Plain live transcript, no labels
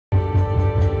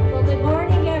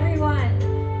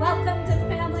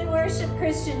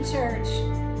Redemption Church?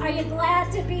 Are you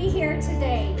glad to be here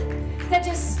today? Then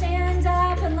just stand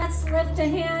up and let's lift a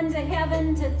hand to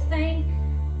heaven to thank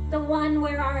the one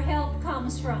where our help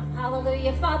comes from.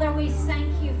 Hallelujah. Father, we thank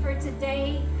you for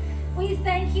today. We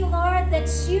thank you, Lord, that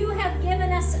you have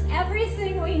given us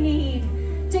everything we need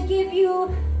to give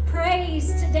you praise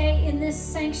today in this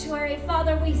sanctuary.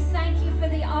 Father, we thank you for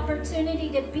the opportunity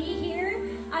to be here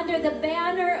under the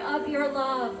banner of your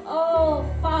love. Oh,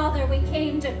 Father, we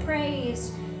came to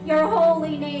praise your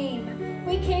holy name.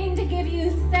 We came to give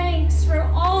you thanks for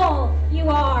all you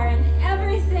are and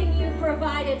everything you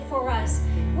provided for us.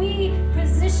 We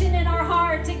position in our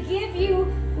heart to give you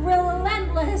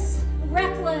relentless,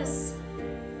 reckless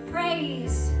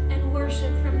praise and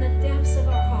worship from the depths of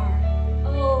our heart.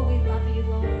 Oh, we love you,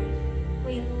 Lord.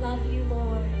 We love you,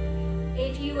 Lord.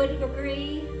 If you would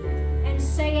agree and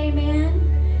say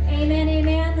amen, amen,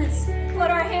 amen. Let's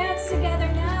put our hands together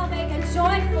now. Make a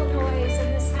joyful noise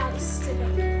in this house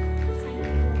today. Thank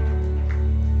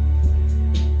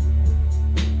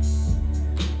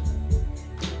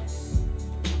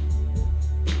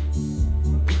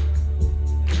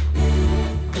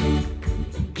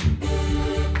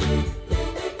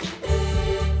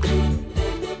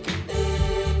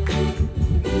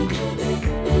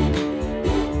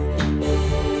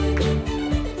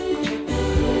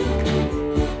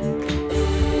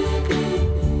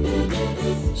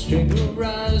you, Strength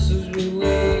rises, we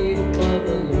wait upon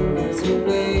the Lord. As we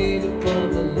wait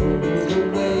upon the Lord, as we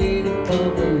wait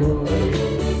upon the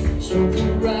Lord. Strength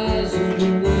rises,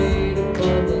 we wait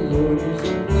upon the Lord. As we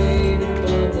wait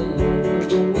upon the Lord,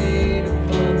 as we wait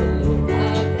upon the Lord.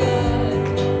 Our God,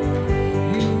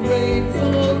 you reign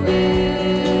forever.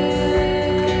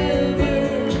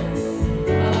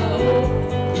 Our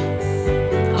hope,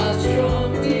 our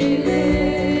strong deliverer.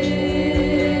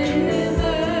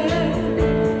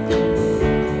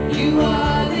 You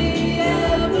are the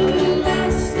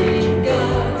everlasting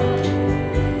God,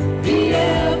 the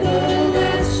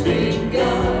everlasting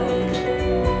God.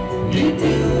 You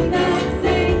do not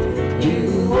think,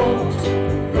 you won't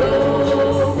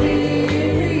grow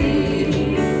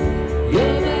weary.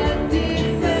 You're the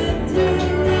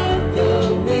defender of the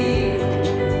weak.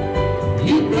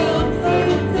 You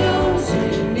comfort those who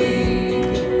need.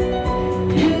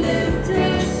 You lift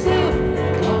us up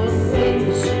on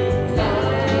wings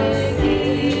like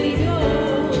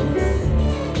eagles.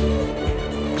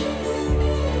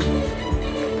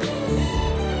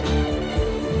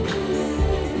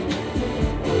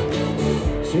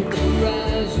 Strength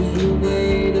rises, we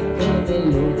wait upon the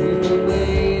Lord. We will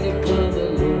wait upon the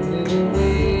Lord. We will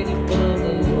wait upon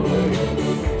the Lord.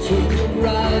 Strength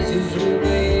rises, we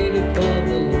wait upon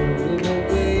the Lord. We will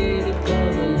wait upon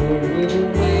the Lord. We will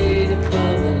wait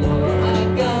upon the Lord. Our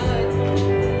God,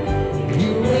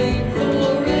 you reign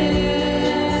forever.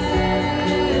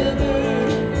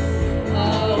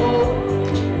 Our hope,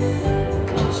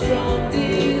 our strong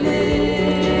deliverer.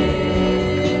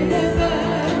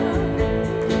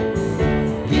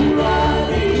 You are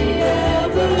the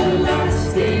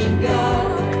everlasting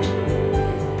God,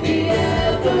 the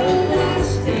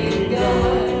everlasting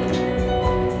God.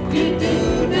 You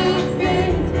do not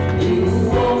faint, you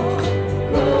won't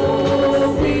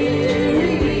grow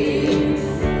weary.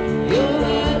 You're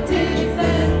the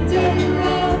defender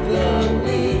of the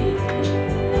weak.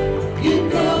 You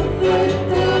comfort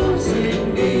those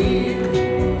in need.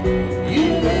 You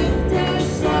lift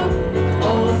us up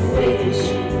on wings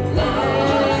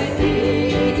like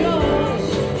eagles.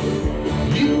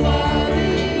 You are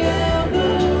the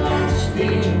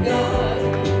everlasting God,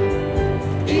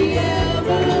 the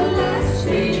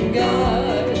everlasting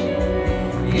God.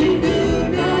 You do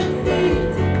not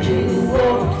faint, you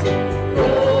won't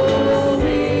grow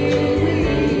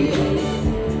weary.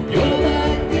 You're the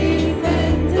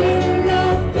defender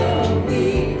of the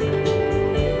weak.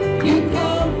 You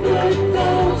comfort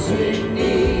those in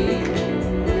need.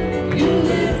 You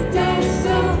lift us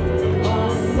up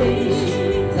on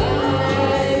wings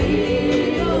like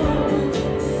eagles.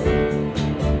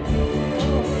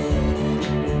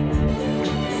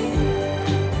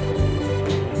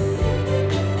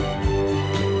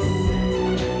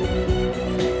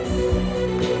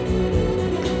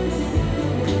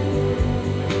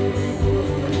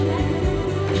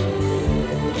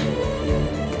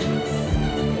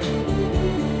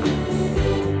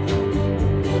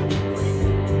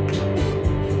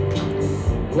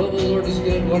 Well, the Lord is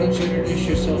good. Why don't you introduce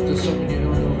yourself to someone you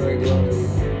don't know very well?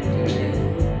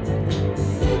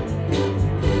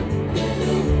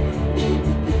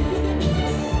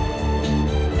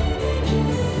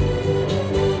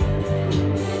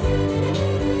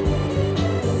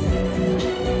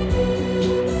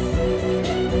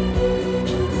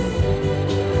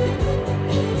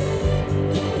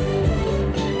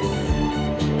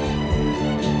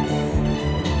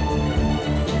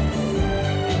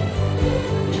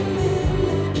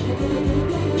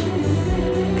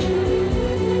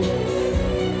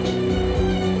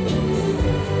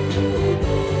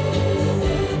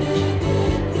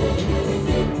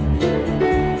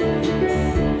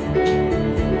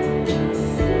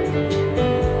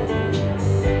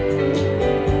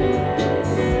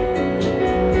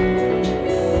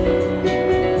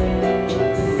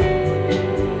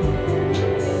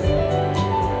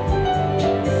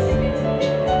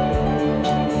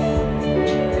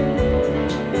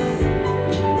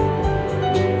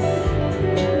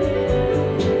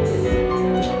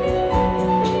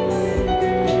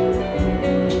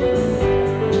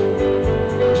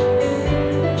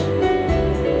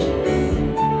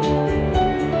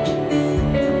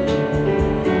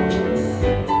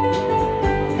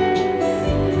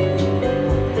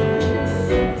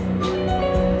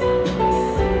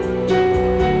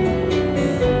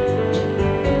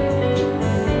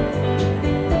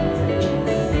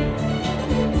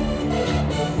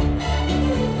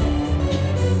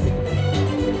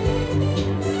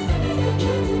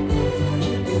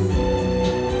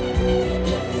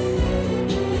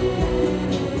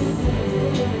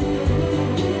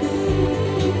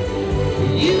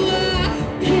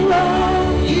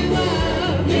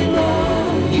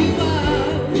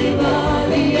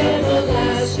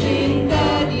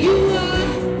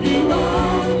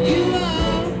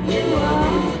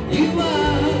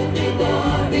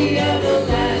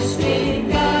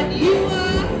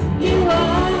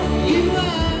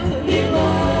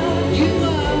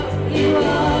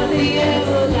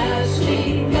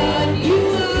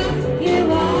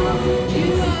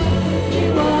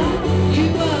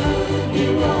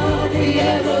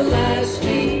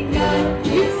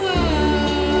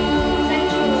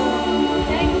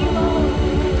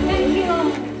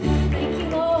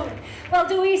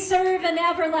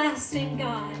 everlasting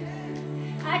God.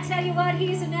 I tell you what,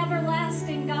 He's an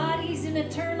everlasting God. He's an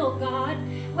eternal God.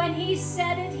 When He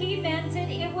said it, He meant it.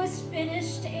 It was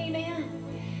finished. Amen.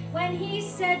 When He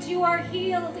said you are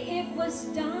healed, it was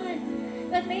done.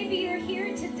 But maybe you're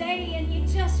here today and you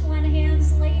just want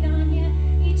hands laid on you.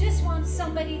 You just want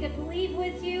somebody to believe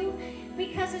with you,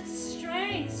 because it's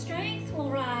strength. Strength will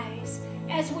rise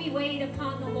as we wait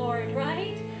upon the Lord,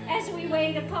 right? As we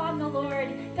wait upon the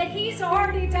Lord. But He's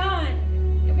already done.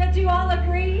 Do you all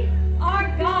agree? Our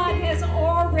God has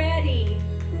already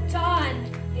done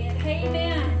it.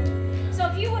 Amen. So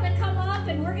if you want to come up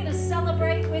and we're going to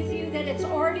celebrate with you that it's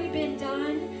already been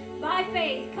done by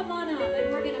faith, come on up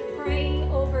and we're going to pray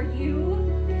over you.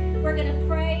 We're going to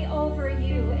pray over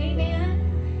you.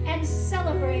 Amen. And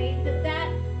celebrate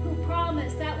that who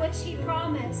promised, that which He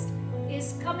promised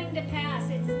is coming to pass.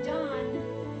 It's done.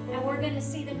 And we're going to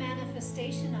see the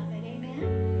manifestation of it.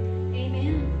 Amen.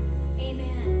 Amen.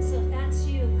 Amen. So if that's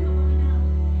you, come on up.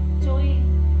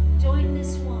 Join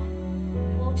this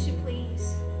one. Won't you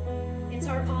please? It's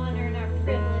our honor and our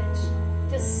privilege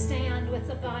to stand with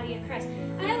the body of Christ.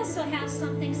 I also have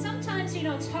something. Sometimes,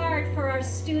 it's hard for our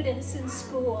students in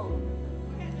school.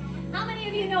 How many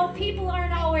of you know people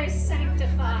aren't always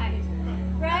sanctified?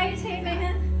 Right?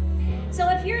 Amen. So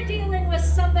if you're dealing with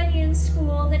somebody in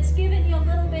school that's giving you a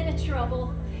little bit of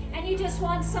trouble, and you just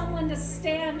want someone to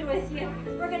stand with you,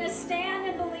 we're going to stand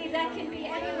and believe that can be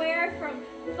anywhere from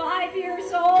 5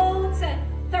 years old to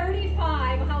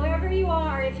 35, however you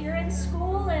are. If you're in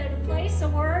school, at a place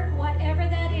of work, whatever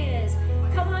that is,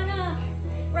 come on up.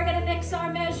 We're going to mix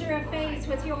our measure of faith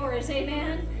with yours.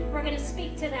 Amen. We're going to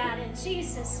speak to that in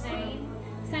Jesus' name.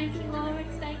 Thank you, Lord.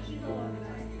 Thank you, Lord.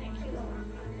 Thank you, Lord.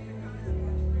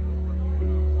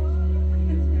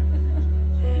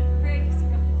 Praise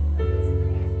God.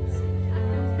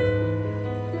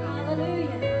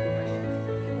 Hallelujah.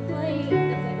 Proclaim the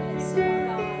goodness of our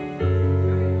God.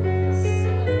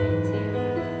 Celebrate Him.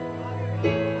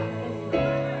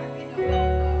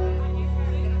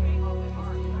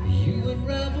 You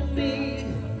unravel me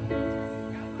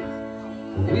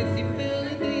with your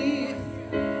melody.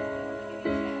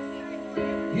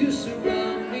 You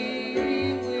surround me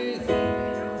with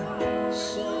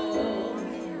song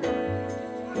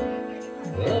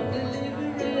of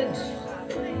deliverance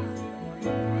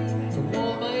from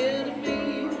all my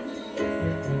enemies,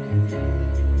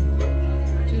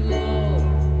 till all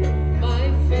my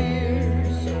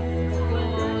fears are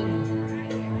gone.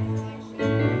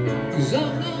 'Cause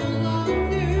I'm no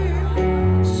longer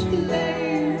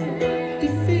slave to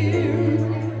fear.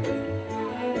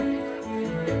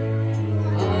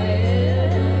 I am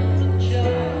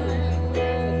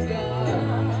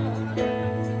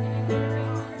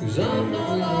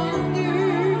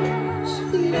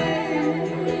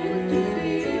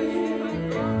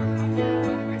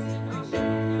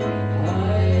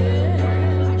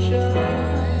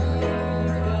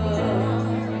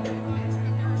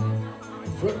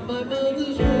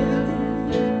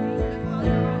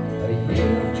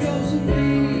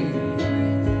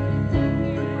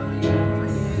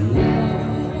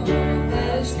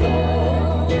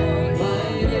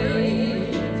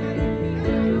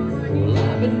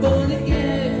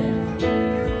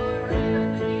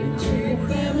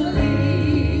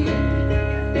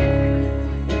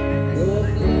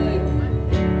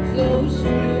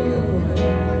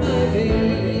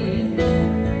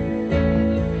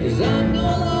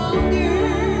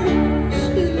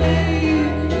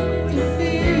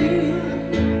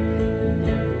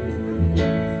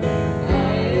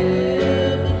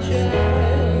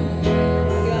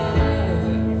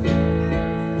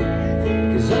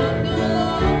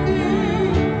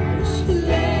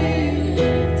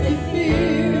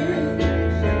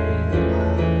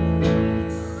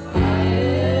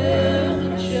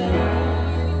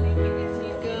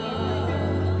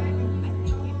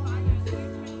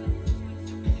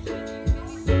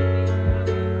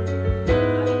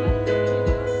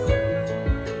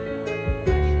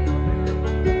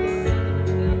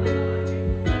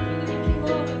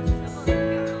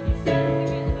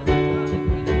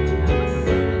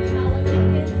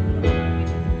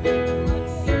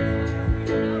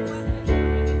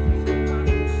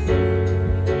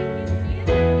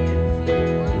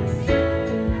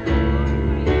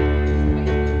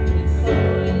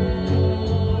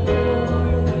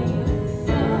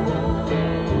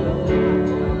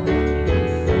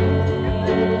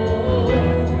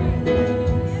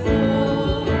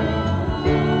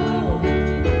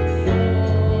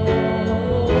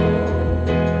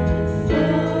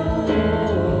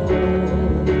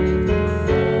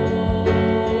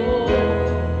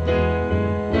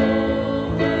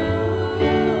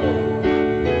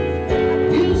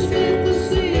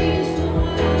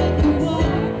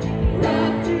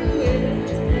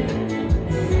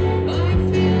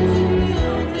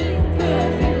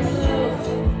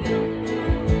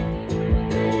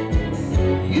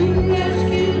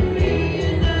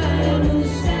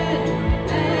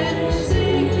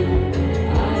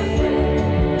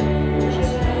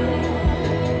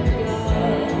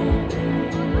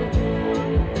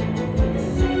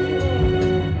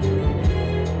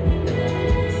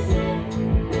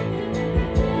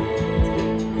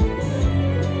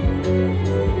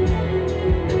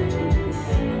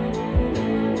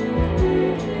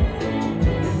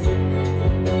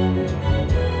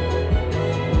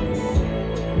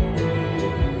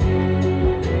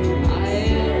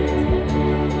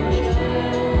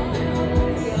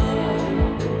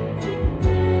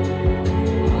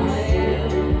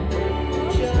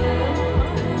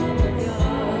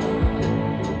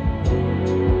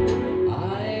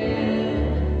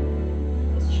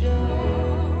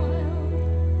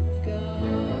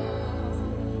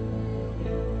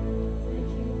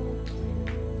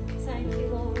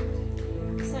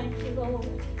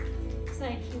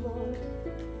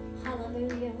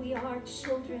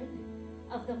children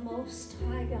of the Most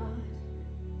High God.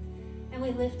 And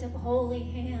we lift up holy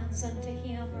hands unto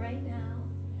him right now.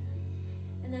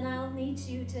 And then I'll need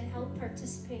you to help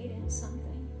participate in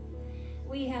something.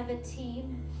 We have a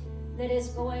team that is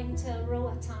going to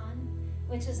Roatan,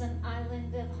 which is an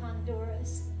island of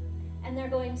Honduras. And they're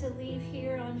going to leave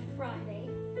here on Friday.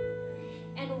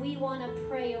 And we want to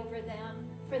pray over them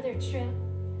for their trip.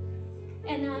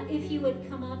 And if you would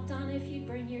come up, Donna, if you'd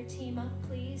bring your team up,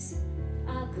 please.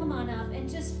 Come on up and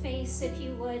just face, if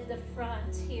you would, the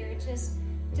front here. Just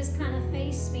kind of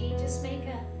face me. Just make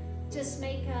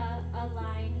a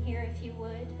line here, if you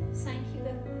would. Thank you,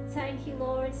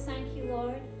 Lord. Thank you,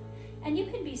 Lord. And you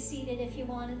can be seated if you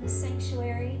want in the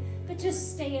sanctuary, but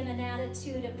just stay in an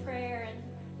attitude of prayer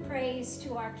and praise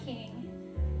to our King.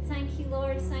 Thank you,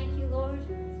 Lord. Thank you, Lord.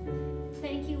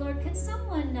 Thank you, Lord. Could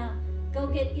someone go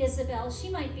get Isabel? She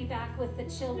might be back with the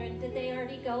children. Did they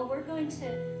already go? We're going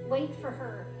to wait for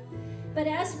her. But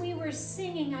as we were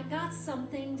singing, I got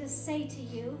something to say to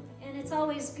you, and it's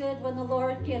always good when the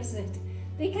Lord gives it,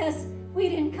 because we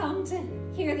didn't come to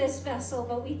hear this vessel,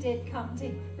 but we did come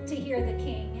to hear the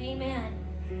King.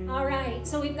 Amen. All right,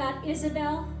 so we've got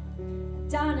Isabel,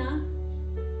 Donna,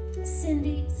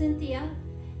 Cindy, Cynthia,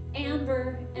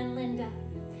 Amber, and Linda.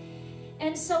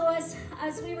 And so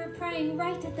as we were praying,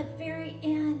 right at the very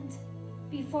end,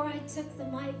 before I took the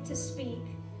mic to speak,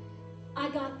 I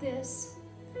got this.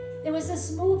 There was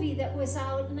this movie that was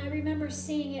out, and I remember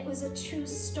seeing it. It was a true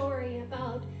story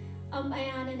about a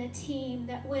man and a team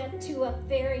that went to a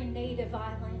very native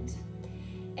island.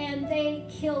 And they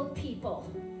killed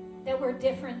people that were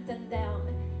different than them.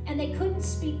 And they couldn't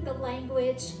speak the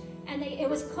language. And it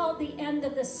was called the end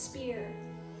of the spear.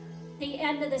 The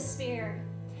end of the spear.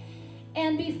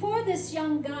 And before this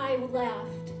young guy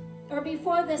left, or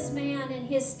before this man and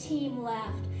his team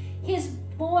left, his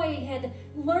boy had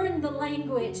learned the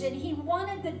language, and he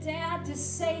wanted the dad to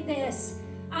say this: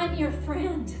 I'm your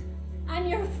friend. I'm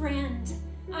your friend.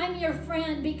 I'm your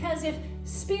friend. Because if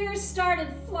spears started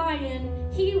flying,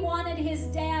 he wanted his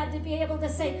dad to be able to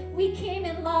say, we came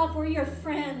in love, we're your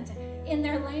friend, in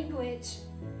their language.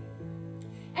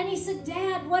 And he said,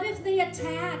 Dad, what if they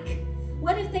attack?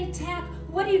 What if they attack?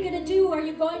 What are you going to do? Are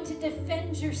you going to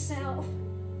defend yourself?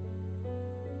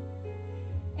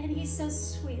 And he so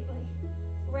sweetly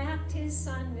wrapped his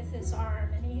son with his arm,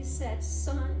 and he said,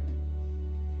 son,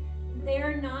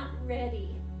 they're not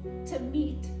ready to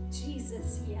meet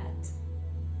Jesus yet.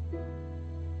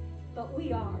 But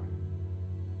we are.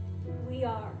 We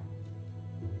are.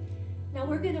 Now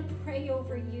we're going to pray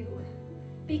over you,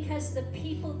 because the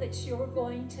people that you're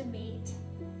going to meet,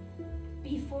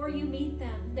 before you meet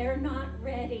them, they're not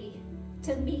ready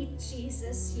to meet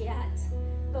Jesus yet.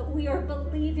 But we are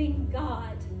believing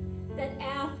God that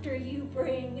after you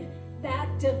bring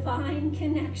that divine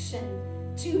connection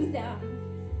to them,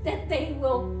 that they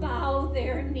will bow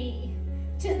their knee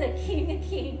to the King of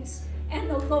Kings and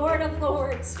the Lord of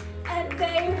Lords, and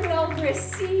they will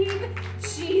receive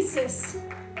Jesus.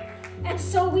 And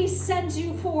so we send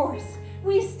you forth.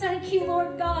 We thank you,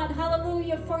 Lord God,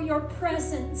 hallelujah, for your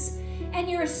presence and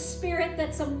your spirit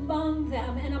that's among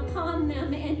them and upon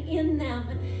them and in them.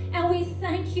 And we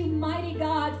thank you, mighty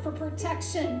God, for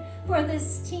protection for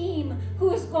this team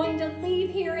who is going to leave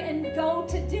here and go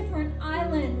to different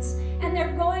islands. And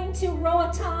they're going to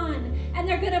Roatan, and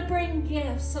they're going to bring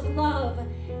gifts of love.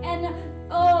 And,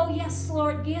 oh, yes,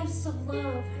 Lord, gifts of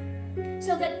love,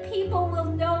 so that people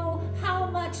will know how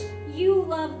much you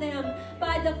love them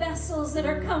by the vessels that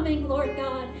are coming, Lord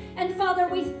God. And Father,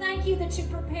 we thank you that you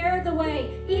prepare the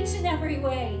way, each and every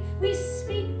way. We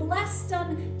speak blessed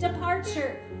on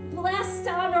departure, blessed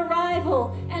on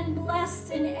arrival, and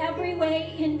blessed in every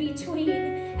way in between.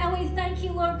 And we thank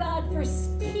you, Lord God, for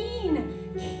keen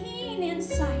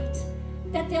insight,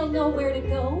 that they'll know where to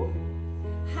go,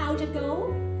 how to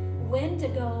go, when to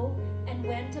go, and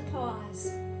when to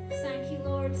pause. Thank you,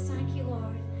 Lord. Thank you,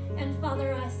 Lord. And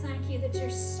Father, I thank you that your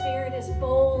spirit is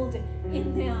bold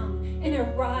in them, and it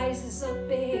rises up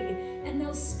big, and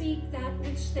they'll speak that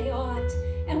which they ought.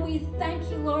 And we thank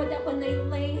you, Lord, that when they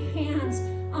lay hands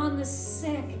on the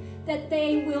sick, that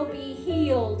they will be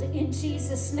healed in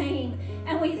Jesus' name.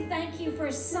 And we thank you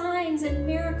for signs and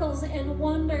miracles and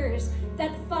wonders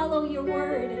that follow your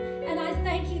word. And I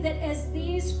thank you that as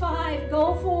these 5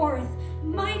 go forth,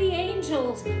 mighty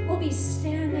angels will be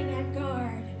standing at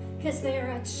guard, because they are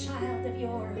a child of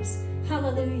yours.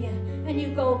 Hallelujah. And you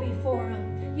go before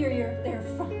them. You're their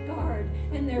front guard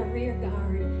and their rear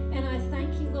guard. And I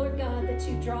thank you, Lord God, that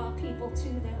you draw people to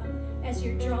them as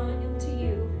you're drawing them to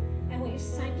you. And we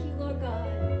thank you, Lord God,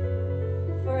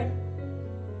 for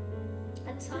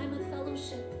a time of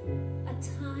fellowship, a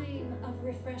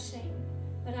refreshing.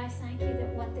 But I thank you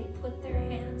that what they put their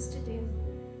hands to do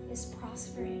is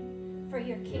prospering for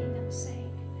your kingdom's sake.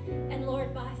 And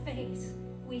Lord, by faith,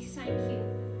 we thank you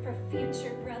for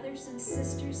future brothers and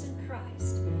sisters in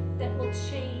Christ that will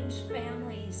change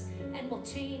families and will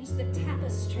change the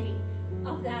tapestry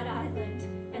of that island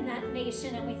and that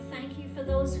nation. And we thank you for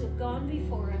those who have gone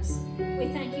before us. We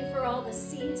thank you for all the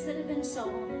seeds that have been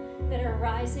sown that are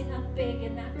rising up big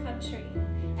in that country.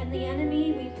 And the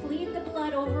enemy, we plead the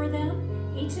blood over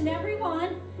them, each and every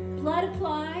one, blood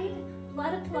applied,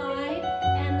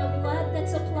 and the blood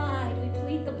that's applied, we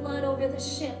plead the blood over the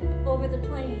ship, over the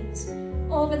planes,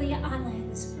 over the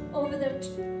islands, over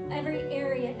every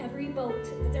area, every boat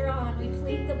that they're on. We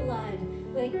plead the blood.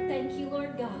 We thank you,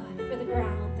 Lord God, for the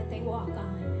ground that they walk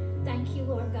on. Thank you,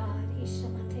 Lord God.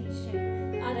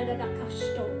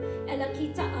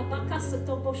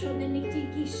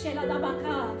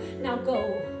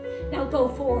 Now go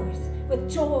forth with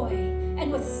joy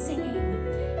and with singing,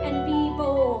 and be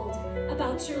bold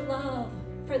about your love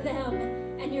for them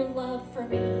and your love for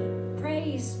me.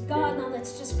 Praise God. Now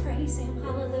let's just praise him.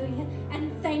 Hallelujah.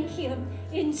 And thank him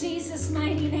in Jesus'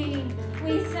 mighty name.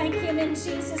 We thank him in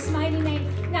Jesus' mighty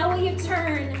name. Now will you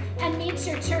turn and meet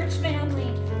your church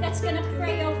family that's going to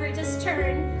pray over. Just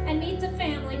turn and meet the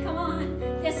family. Come on.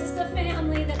 This is the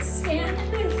family that's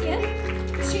standing with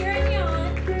you, cheering you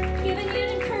on, giving you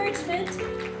an encouragement.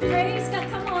 Praise God.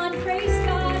 Come on. Praise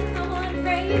God. Come on.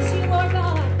 Praise you, Lord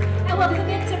God. And we'll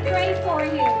commit to pray for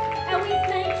you. And we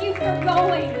thank you for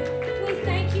going. We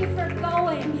thank you for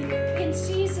going in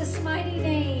Jesus' mighty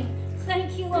name.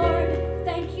 Thank you, Lord.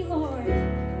 Thank you, Lord.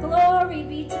 Glory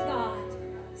be to God.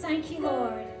 Thank you,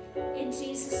 Lord, in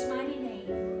Jesus' mighty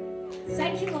name.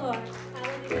 Thank you, Lord.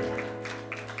 Hallelujah.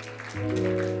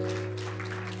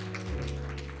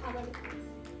 Hallelujah.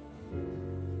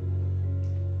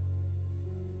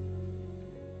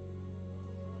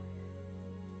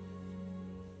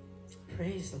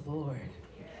 Praise the Lord.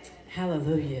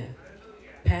 Hallelujah.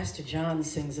 Pastor John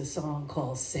sings a song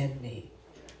called Send Me.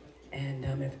 And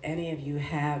if any of you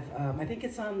have, I think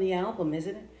it's on the album,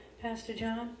 isn't it, Pastor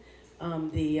John?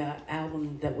 The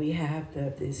album that we have,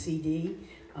 the CD,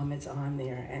 it's on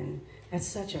there. And that's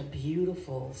such a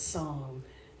beautiful song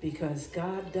because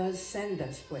God does send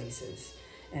us places.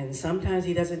 And sometimes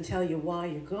he doesn't tell you why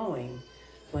you're going,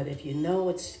 but if you know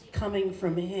it's coming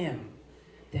from him,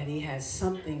 that he has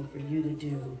something for you to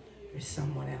do for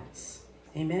someone else.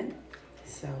 Amen?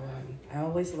 So I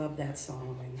always love that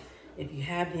song. And if you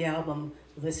have the album,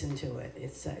 listen to it.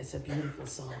 It's a beautiful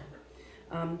song.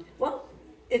 Well,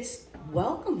 it's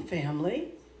welcome,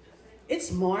 family.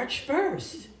 It's March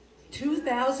 1st,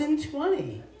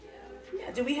 2020.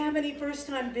 Yeah, do we have any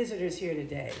first-time visitors here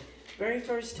today? Very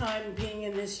first time being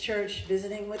in this church,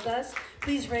 visiting with us?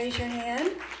 Please raise your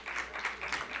hand.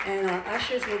 And our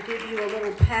ushers will give you a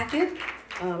little packet.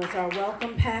 It's our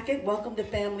welcome packet. Welcome to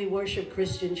Family Worship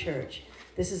Christian Church.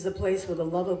 This is the place where the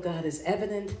love of God is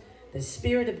evident, the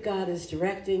Spirit of God is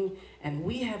directing, and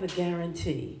we have a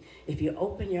guarantee. If you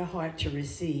open your heart to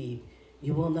receive,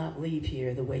 you will not leave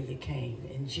here the way you came,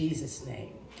 in Jesus'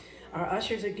 name. Our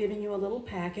ushers are giving you a little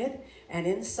packet, and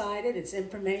inside it, it's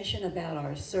information about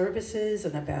our services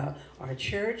and about our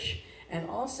church. And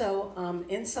also,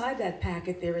 inside that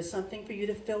packet, there is something for you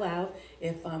to fill out.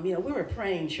 If, we're a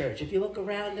praying church. If you look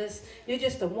around us, you're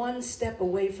just one step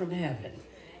away from heaven.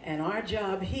 And our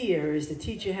job here is to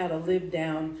teach you how to live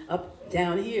down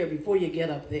here before you get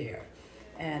up there.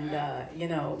 And,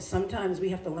 sometimes we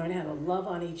have to learn how to love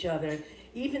on each other,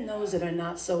 even those that are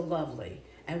not so lovely.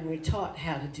 And we're taught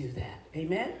how to do that.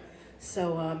 Amen?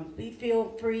 So we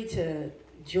feel free to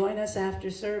join us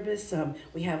after service.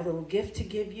 We have a little gift to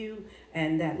give you,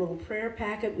 and that little prayer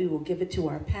packet, we will give it to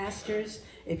our pastors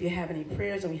if you have any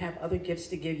prayers, and we have other gifts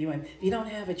to give you. And if you don't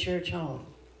have a church home,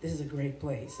 this is a great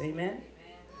place. Amen?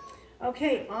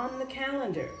 Okay, on the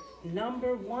calendar,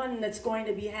 number 1 that's going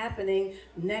to be happening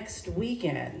next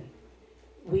weekend,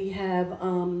 we have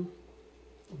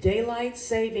Daylight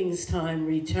Savings Time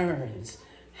returns.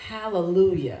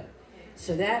 Hallelujah.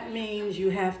 So that means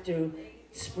you have to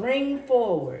spring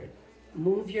forward,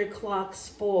 move your clocks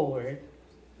forward,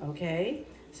 okay?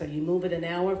 So you move it an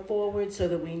hour forward so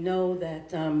that we know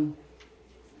that on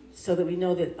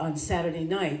Saturday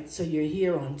night, so you're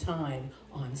here on time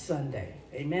on Sunday.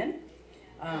 Amen?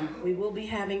 We will be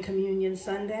having Communion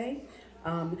Sunday.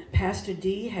 Pastor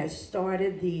D has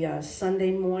started the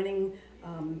Sunday morning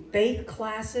faith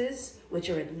classes, which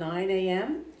are at 9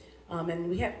 a.m. And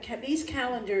we have these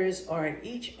calendars are at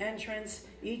each entrance,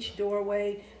 each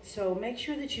doorway. So make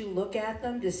sure that you look at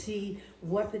them to see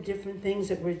what the different things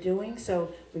that we're doing.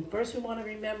 So we want to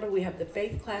remember we have the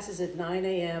faith classes at 9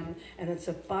 a.m. and it's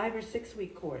a 5 or 6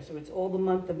 week course. So it's all the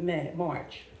month of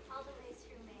March. All the way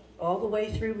through May. All the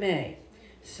way through May.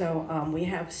 So we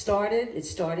have started, it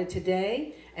started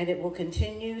today, and it will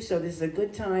continue. So this is a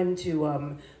good time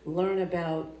to learn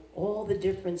about all the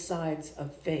different sides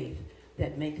of faith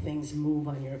that make things move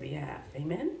on your behalf.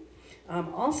 Amen?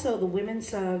 Also, the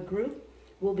women's group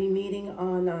will be meeting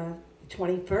on the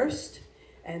 21st,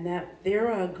 and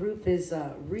their group is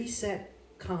Reset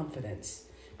Confidence.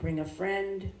 Bring a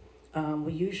friend.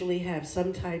 We usually have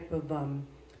some type of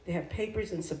they have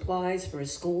papers and supplies for a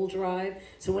school drive.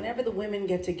 So whenever the women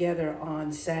get together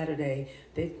on Saturday,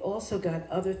 they've also got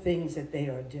other things that they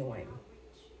are doing.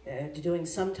 Doing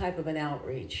some type of an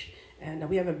outreach. And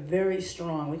we have a very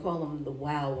strong, we call them the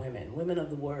WOW women, women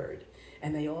of the word.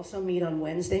 And they also meet on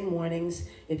Wednesday mornings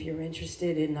if you're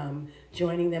interested in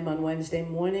joining them on Wednesday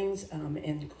mornings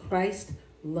in Christ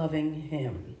loving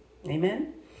him.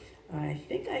 Amen? I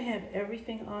think I have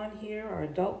everything on here. Our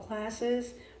adult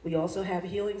classes. We also have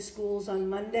healing schools on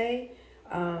Monday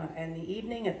and the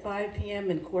evening at 5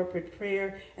 p.m. in corporate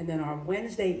prayer. And then our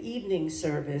Wednesday evening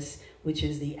service, which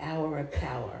is the hour of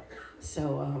power.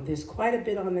 So there's quite a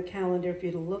bit on the calendar for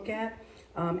you to look at.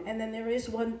 And then there is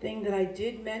one thing that I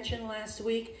did mention last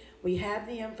week. We have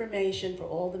the information for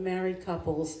all the married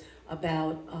couples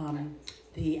about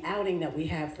the outing that we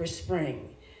have for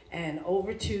spring. And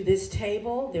over to this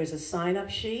table, there's a sign-up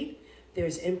sheet.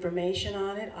 There's information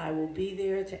on it. I will be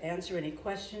there to answer any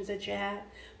questions that you have.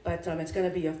 But it's going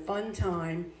to be a fun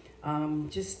time.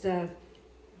 Just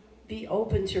be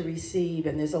open to receive.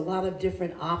 And there's a lot of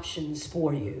different options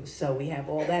for you. So we have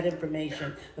all that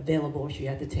information available for you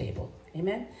at the table.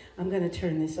 Amen? I'm going to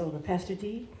turn this over. Pastor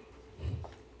D.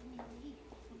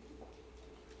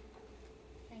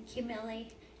 Thank you,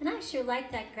 Millie. And I sure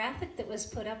like that graphic that was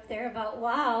put up there about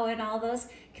WOW and all those.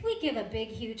 Can we give a big,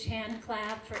 huge hand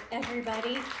clap for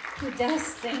everybody who does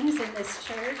things in this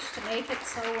church to make it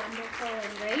so wonderful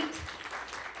and great?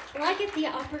 Well, I get the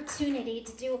opportunity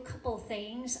to do a couple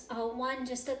things. One,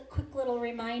 just a quick little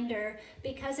reminder,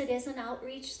 because it is an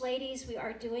outreach, ladies, we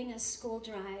are doing a school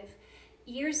drive.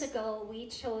 Years ago, we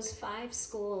chose 5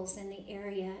 schools in the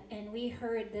area, and we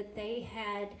heard that they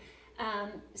had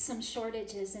some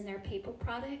shortages in their paper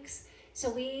products. So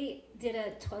we did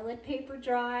a toilet paper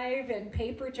drive and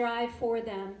paper drive for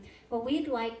them. Well, we'd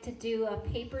like to do a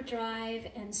paper drive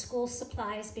and school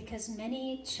supplies because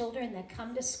many children that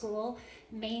come to school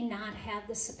may not have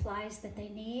the supplies that they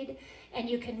need. And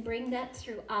you can bring that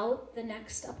throughout the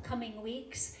next upcoming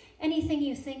weeks. Anything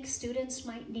you think students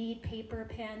might need, paper,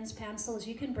 pens, pencils,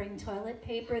 you can bring toilet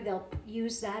paper. They'll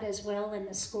use that as well in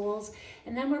the schools.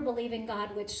 And then we're believing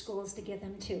God which schools to give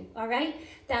them to. All right?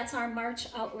 That's our March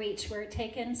outreach. We're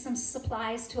taking some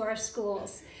supplies to our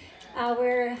schools. So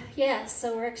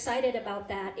we're excited about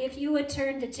that. If you would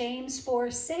turn to James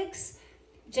 4:6,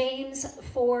 James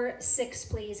 4:6,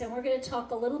 please. And we're going to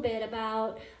talk a little bit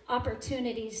about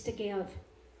opportunities to give.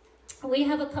 We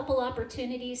have a couple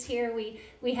opportunities here.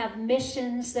 We have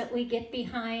missions that we get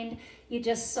behind. You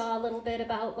just saw a little bit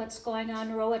about what's going on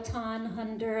in Roatan,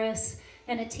 Honduras,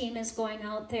 and a team is going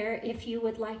out there. If you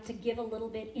would like to give a little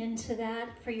bit into that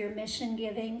for your mission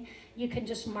giving, you can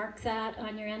just mark that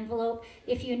on your envelope.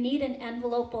 If you need an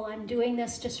envelope while I'm doing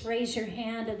this, just raise your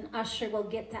hand and an usher will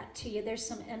get that to you. There's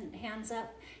some hands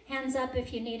up. Hands up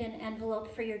if you need an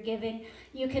envelope for your giving.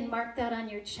 You can mark that on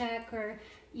your check or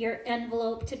your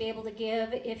envelope to be able to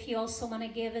give. If you also want to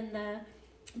give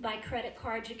by credit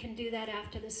card, you can do that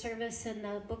after the service in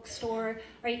the bookstore,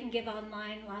 or you can give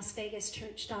online,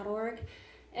 lasvegaschurch.org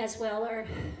as well, or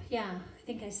I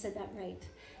think I said that right.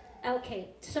 Okay,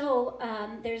 so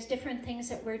there's different things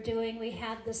that we're doing. We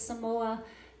have the Samoa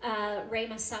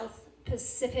Rama South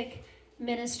Pacific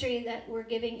ministry that we're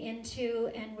giving into,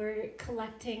 and we're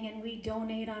collecting, and we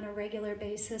donate on a regular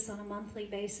basis, on a monthly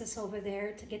basis over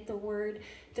there to get the word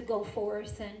to go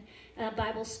forth, and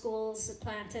Bible schools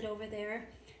planted over there.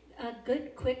 A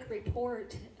good quick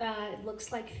report, it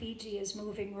looks like Fiji is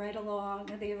moving right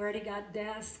along. They've already got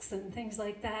desks and things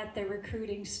like that. They're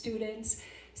recruiting students.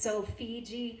 So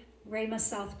Fiji, Rama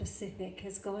South Pacific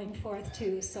is going forth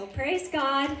too. So praise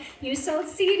God. You sowed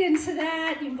seed into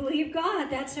that. You believe God.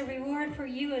 That's a reward for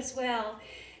you as well.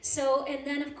 So, and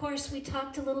then of course we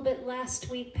talked a little bit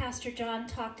last week. Pastor John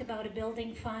talked about a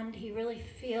building fund. He really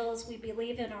feels, we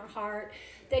believe in our heart,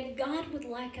 that God would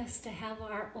like us to have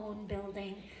our own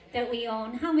building that we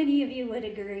own. How many of you would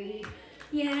agree?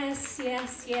 Yes,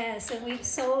 yes, yes. And we've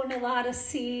sown a lot of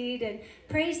seed. And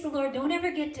praise the Lord. Don't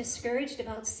ever get discouraged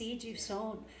about seed you've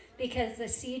sown, because the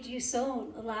seed you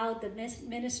sown allowed the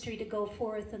ministry to go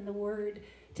forth and the word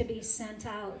to be sent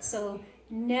out. So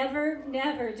never,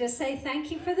 never just say,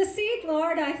 thank you for the seed,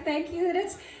 Lord. I thank you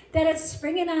that it's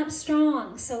springing up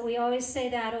strong. So we always say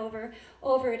that over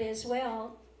it as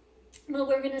well. Well,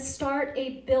 we're going to start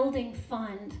a building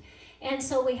fund. And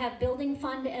so we have building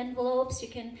fund envelopes. You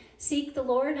can seek the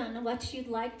Lord on what you'd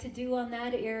like to do on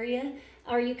that area.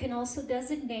 Or you can also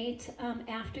designate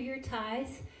after your tithe.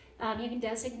 You can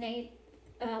designate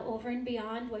over and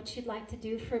beyond what you'd like to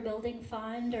do for building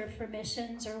fund or for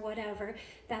missions or whatever.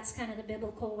 That's kind of the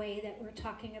biblical way that we're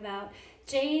talking about.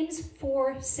 James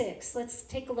 4:6. Let's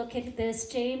take a look at this.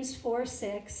 James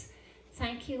 4:6.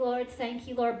 Thank you, Lord. Thank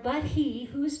you, Lord. But he,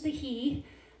 who's the he?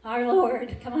 Our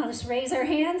Lord. Come on, let's raise our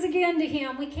hands again to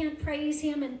him. We can't praise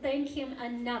him and thank him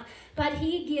enough. But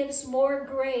he gives more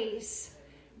grace.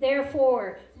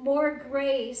 Therefore, more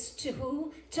grace to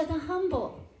who? To the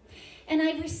humble. And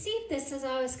I received this as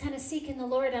I was kind of seeking the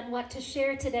Lord on what to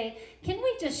share today. Can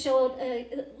we just show,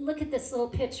 look at this little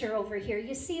picture over here.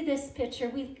 You see this picture?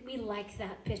 We like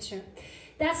that picture.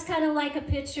 That's kind of like a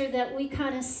picture that we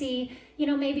kind of see, you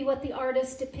know, maybe what the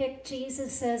artist depict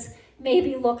Jesus as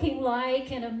maybe looking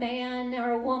like, and a man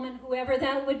or a woman, whoever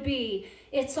that would be.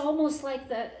 It's almost like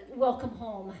the welcome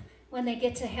home when they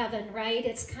get to heaven, right?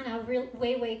 It's kind of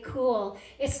way cool.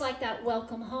 It's like that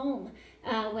welcome home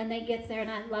when they get there, and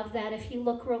I love that. If you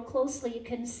look real closely, you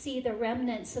can see the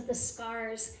remnants of the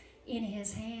scars in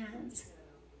his hands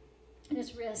and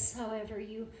his wrists, however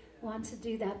you want to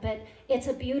do that. But it's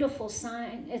a beautiful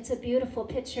sign. It's a beautiful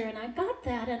picture, and I got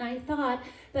that, and I thought,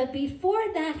 but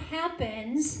before that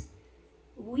happens,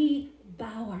 we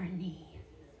bow our knee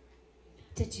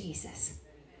to Jesus.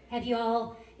 Have you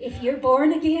all, if you're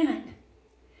born again,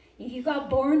 if you got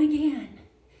born again,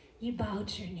 you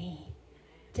bowed your knee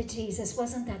to Jesus.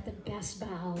 Wasn't that the best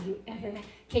bow you ever made?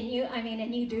 Can you, I mean,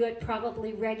 and you do it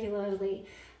probably regularly.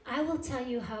 I will tell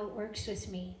you how it works with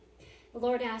me. The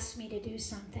Lord asked me to do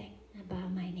something. I bow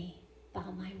my knee,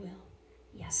 bow my will.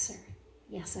 Yes, sir.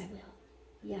 Yes, I will.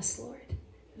 Yes, Lord.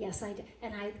 Yes, I do.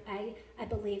 And I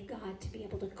believe God to be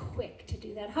able to quick to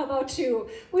do that. How about you?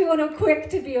 We want to quick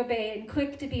to be obeying,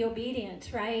 quick to be obedient,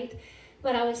 right?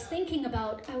 But I was thinking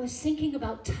about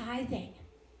tithing.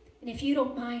 And if you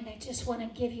don't mind, I just want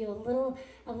to give you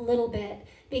a little bit,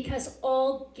 because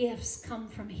all gifts come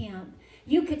from him.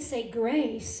 You could say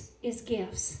grace is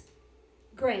gifts.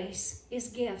 Grace is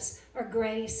gifts, or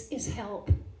grace is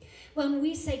help. When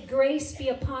we say grace be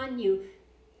upon you,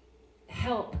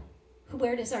 help.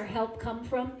 Where does our help come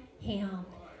from? Him.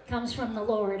 Comes from the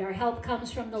Lord. Our help comes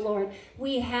from the Lord.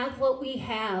 We have what we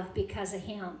have because of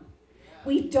him.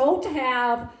 We don't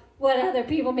have what other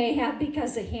people may have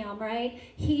because of him, right?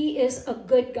 He is a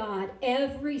good God.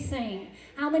 Everything.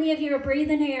 How many of you are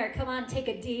breathing air? Come on, take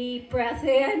a deep breath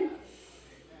in.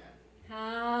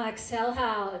 Exhale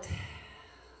out.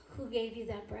 Who gave you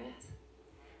that breath?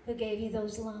 Who gave you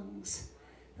those lungs?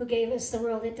 Who gave us the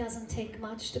world? It doesn't take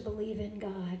much to believe in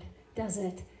God, does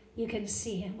it? You can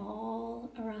see him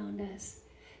all around us.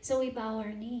 So we bow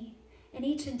our knee. And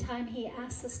each time he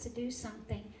asks us to do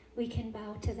something, we can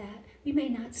bow to that. We may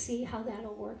not see how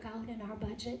that'll work out in our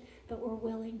budget, but we're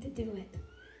willing to do it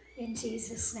in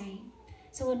Jesus' name.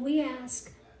 So when we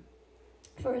ask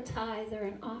for a tithe or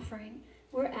an offering,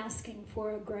 we're asking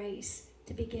for a grace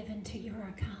to be given to your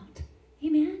account.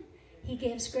 Amen? He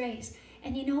gives grace.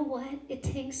 And you know what? It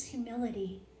takes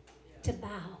humility to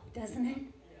bow, doesn't it?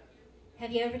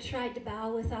 Have you ever tried to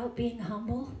bow without being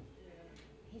humble?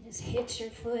 You just hit your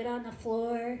foot on the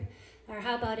floor. Or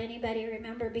how about anybody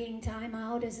remember being time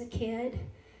out as a kid?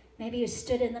 Maybe you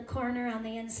stood in the corner on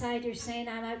the inside. You're saying,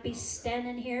 I might be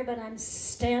standing here, but I'm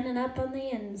standing up on the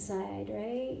inside,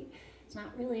 right? It's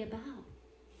not really a bow.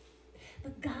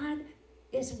 But God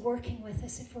is working with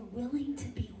us if we're willing to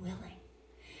be willing.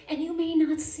 And you may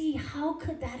not see, how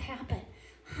could that happen?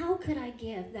 How could I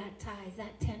give that tithe,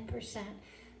 that 10%?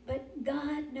 But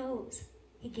God knows.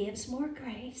 He gives more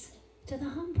grace to the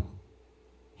humble.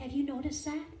 Have you noticed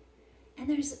that? And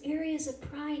there's areas of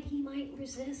pride he might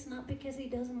resist, not because he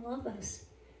doesn't love us.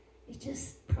 It's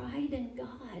just pride and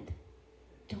God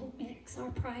don't mix. Our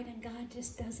pride and God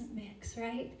just doesn't mix,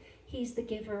 right? He's the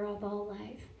giver of all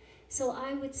life. So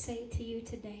I would say to you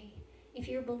today, if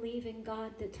you're believing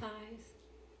God to tithe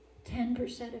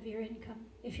 10% of your income,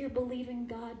 if you're believing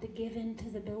God to give into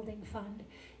the building fund,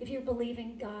 if you're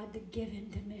believing God to give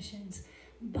into missions,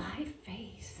 by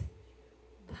faith,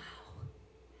 bow,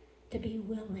 to be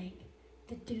willing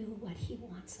to do what he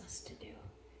wants us to do.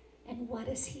 And what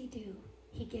does he do?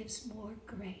 He gives more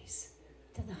grace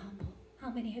to the humble. How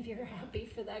many of you are happy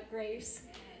for that grace?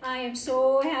 I am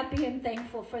so happy and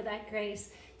thankful for that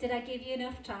grace. Did I give you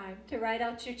enough time to write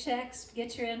out your checks,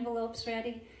 get your envelopes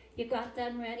ready? You got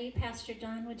them ready? Pastor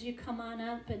Don, would you come on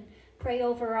up and pray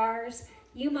over ours?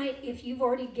 You might, if you've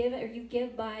already given or you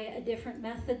give by a different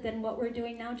method than what we're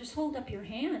doing now, just hold up your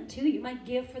hand too. You might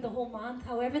give for the whole month,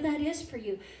 however that is for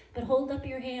you. But hold up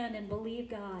your hand and believe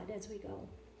God as we go.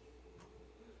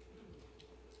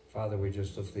 Father, we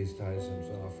just lift these tithes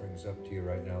and offerings up to you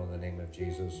right now in the name of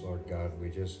Jesus, Lord God. We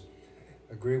just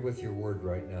agree with your word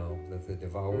right now that the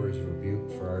devourer is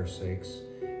rebuked for our sakes.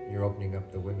 And you're opening up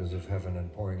the windows of heaven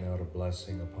and pouring out a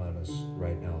blessing upon us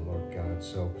right now, Lord God.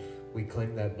 So we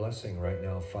claim that blessing right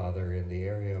now, Father, in the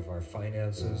area of our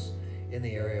finances, in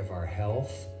the area of our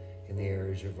health, in the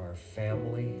areas of our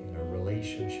family, in our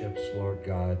relationships, Lord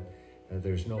God.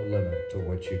 There's no limit to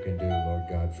what you can do, Lord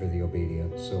God, for the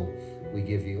obedient. So we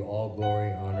give you all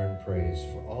glory, honor, and praise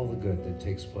for all the good that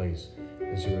takes place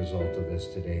as a result of this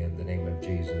today in the name of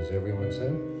Jesus. Everyone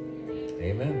said,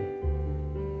 amen.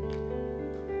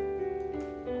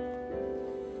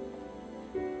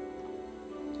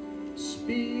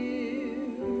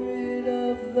 Spirit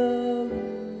of the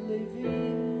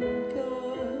living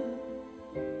God,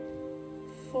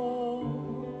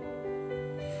 fall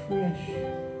fresh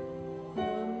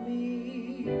on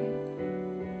me.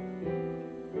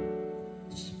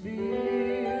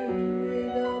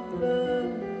 Spirit of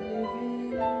the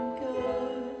living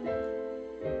God,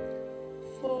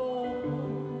 fall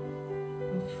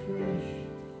afresh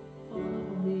on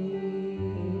me.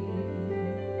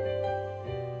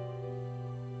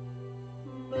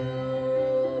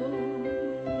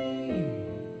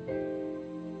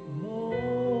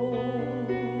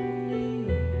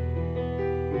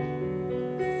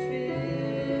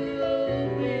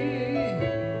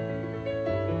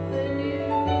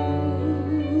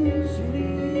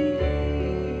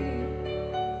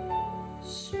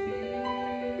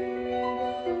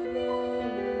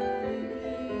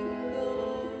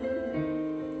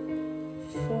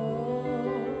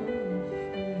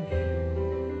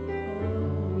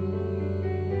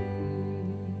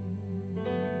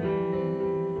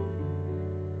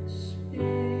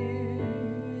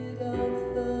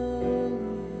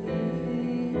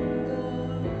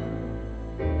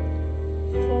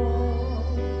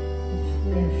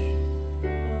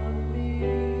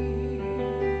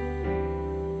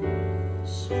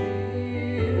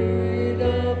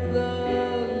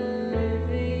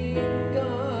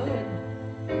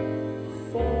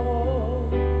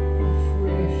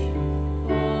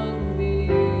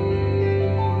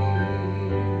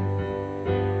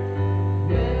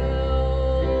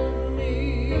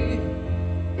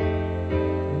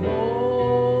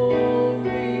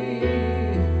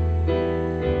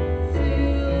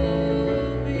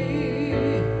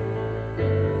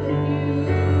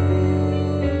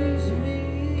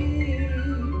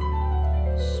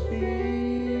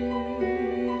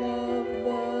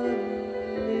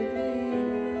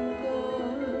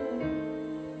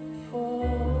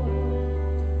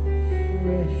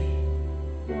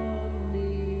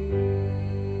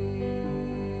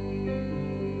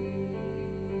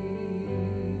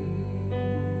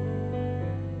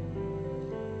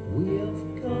 We have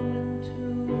come into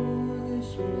this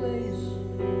place.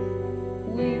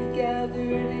 We've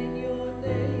gathered in your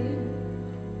name.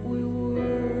 We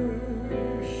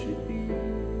worship you.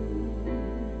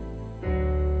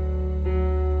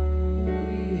 We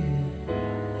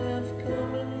have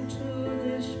come into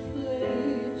this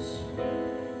place.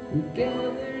 We've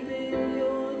gathered in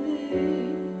your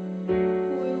name.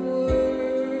 We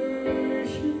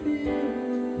worship you.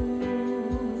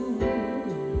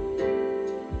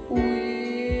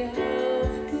 We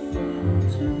have come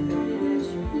to this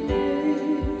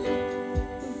place,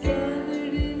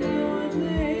 gathered in your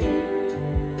name.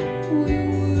 We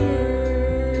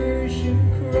worship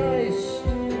Christ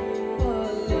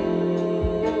our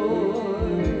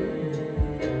Lord.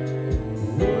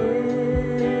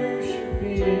 Worship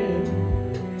Him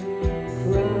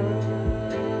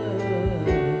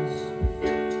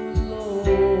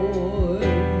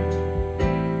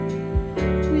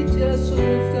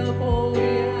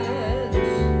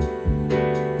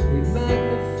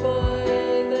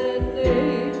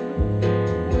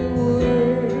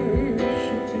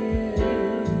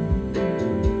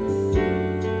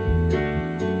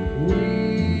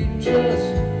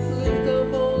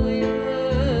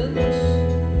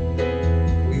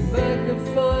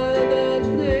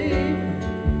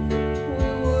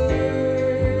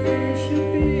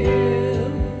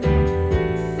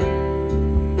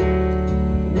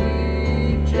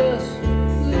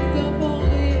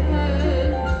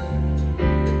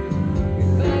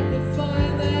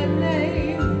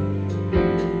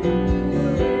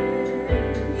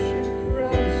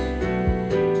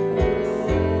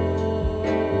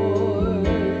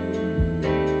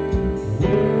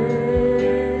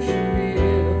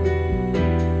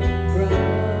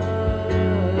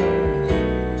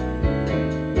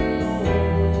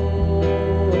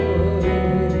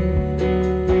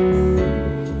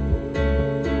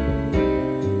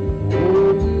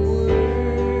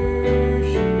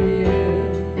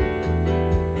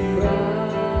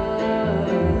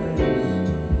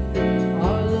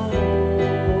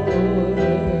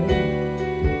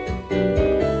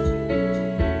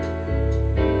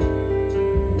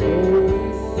Christ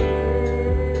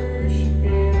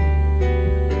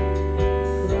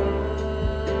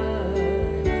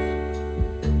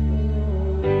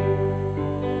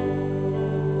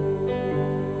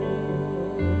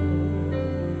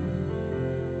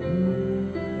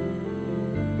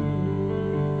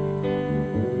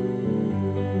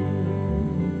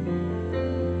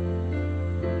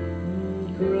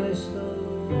the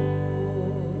Lord.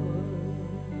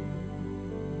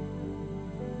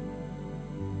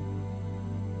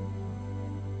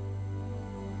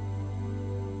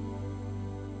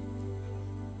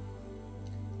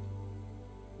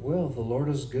 Well, the Lord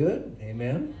is good.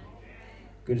 Amen.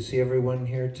 Good to see everyone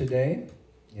here today.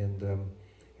 And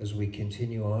as we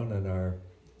continue on in our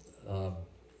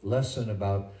lesson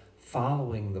about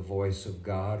following the voice of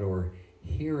God or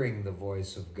hearing the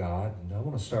voice of God, and I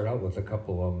want to start out with a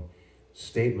couple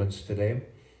statements today.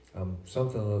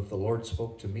 Something that the Lord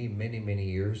spoke to me many, many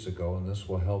years ago, and this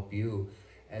will help you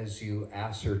as you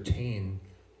ascertain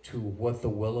to what the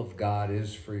will of God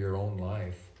is for your own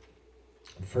life.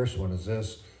 The first one is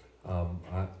this.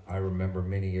 I remember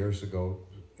many years ago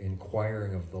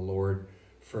inquiring of the Lord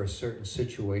for a certain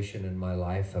situation in my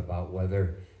life about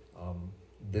whether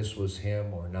this was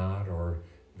Him or not, or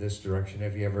this direction.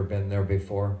 Have you ever been there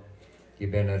before?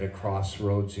 You've been at a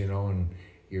crossroads, you know, and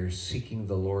you're seeking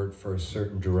the Lord for a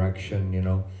certain direction, you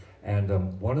know.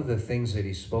 And one of the things that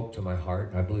He spoke to my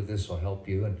heart, and I believe this will help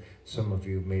you, and some of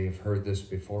you may have heard this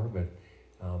before, but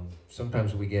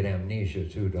sometimes we get amnesia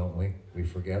too, don't we? We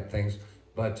forget things.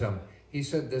 But He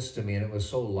said this to me, and it was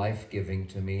so life-giving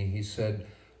to me. He said,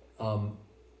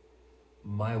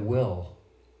 my will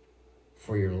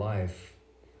for your life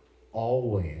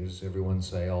always, everyone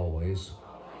say always,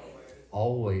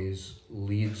 always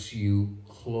leads you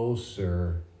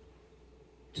closer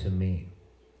to me.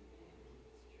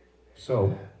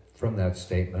 So, from that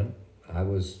statement, I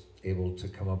was able to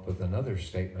come up with another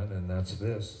statement, and that's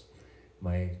this.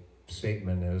 My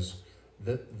statement is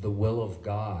that the will of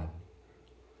God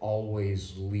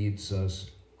always leads us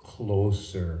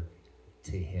closer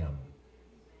to Him.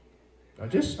 Now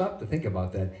just stop to think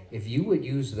about that. If you would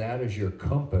use that as your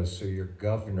compass or your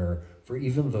governor for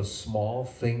even the small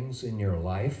things in your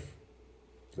life,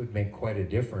 it would make quite a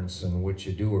difference in what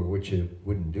you do or what you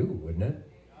wouldn't do, wouldn't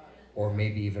it? Or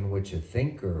maybe even what you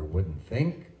think or wouldn't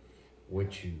think,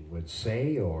 what you would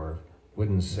say or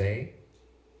wouldn't say.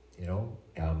 You know,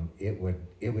 it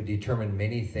would determine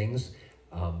many things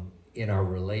in our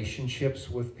relationships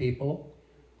with people,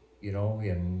 you know,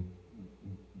 in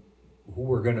who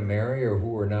we're going to marry or who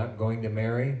we're not going to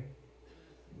marry,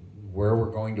 where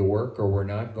we're going to work or we're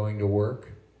not going to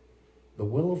work. The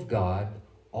will of God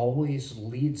always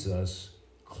leads us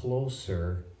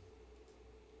closer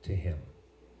to Him.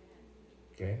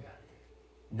 Okay?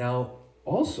 Now,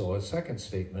 also a second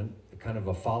statement, kind of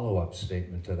a follow-up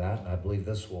statement to that, and I believe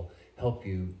this will help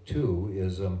you too,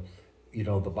 is, you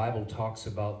know, the Bible talks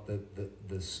about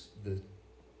the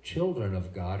children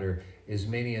of God, or as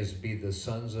many as be the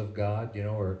sons of God, you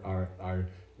know, are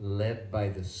led by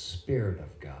the Spirit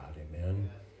of God. Amen.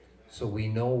 So we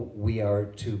know we are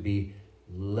to be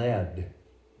led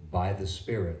by the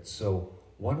Spirit. So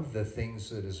one of the things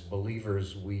that as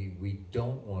believers we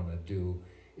don't want to do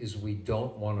is we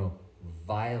don't want to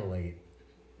violate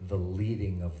the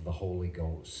leading of the Holy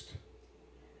Ghost.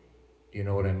 Do you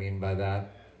know what I mean by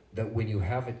that? That when you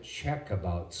have a check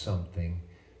about something,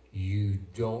 you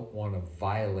don't want to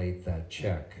violate that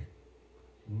check,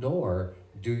 nor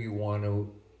do you want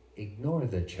to ignore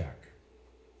the check.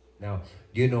 Now,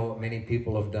 do you know what many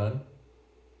people have done?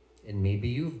 And maybe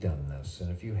you've done this,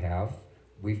 and if you have,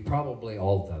 we've probably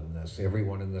all done this.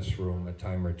 Everyone in this room a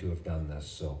time or two have done this,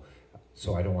 so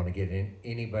I don't want to get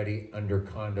anybody under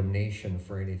condemnation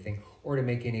for anything, or to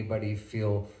make anybody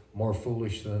feel more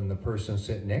foolish than the person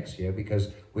sitting next to you, because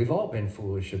we've all been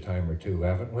foolish a time or two,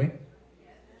 haven't we?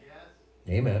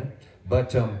 Amen.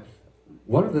 But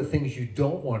one of the things you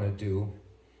don't want to do,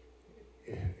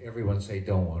 everyone say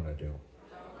don't want to do.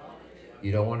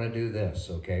 You don't want to do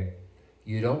this, okay?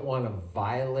 You don't want to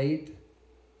violate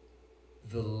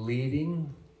the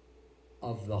leading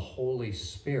of the Holy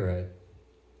Spirit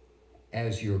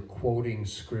as you're quoting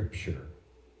Scripture.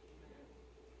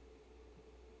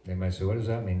 They might say, what does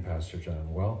that mean, Pastor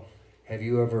John? Well, have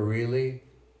you ever really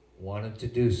wanted to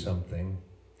do something,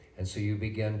 and so you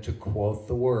begin to quote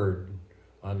the Word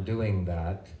on doing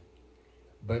that,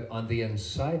 but on the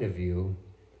inside of you,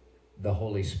 the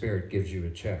Holy Spirit gives you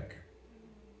a check.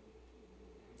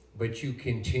 But you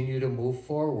continue to move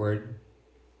forward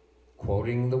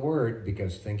quoting the Word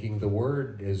because thinking the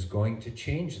Word is going to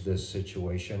change this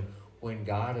situation when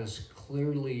God has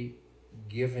clearly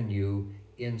given you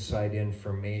inside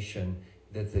information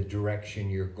that the direction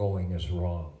you're going is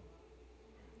wrong.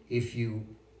 If you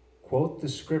quote the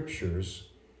scriptures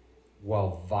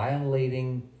while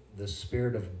violating the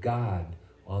Spirit of God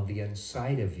on the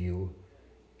inside of you,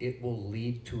 it will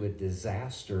lead to a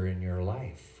disaster in your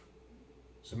life.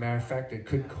 As a matter of fact, it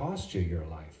could cost you your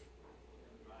life.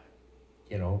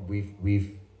 You know,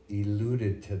 we've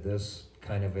alluded to this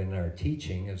kind of in our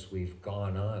teaching as we've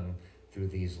gone on through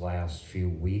these last few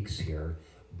weeks here.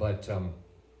 But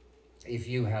if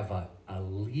you have a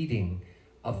leading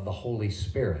of the Holy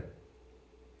Spirit,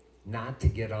 not to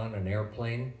get on an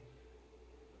airplane,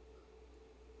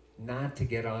 not to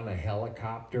get on a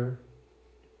helicopter,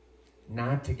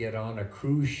 not to get on a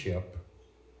cruise ship,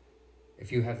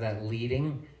 if you have that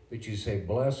leading, that you say,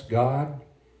 bless God,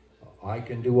 I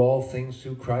can do all things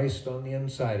through Christ on the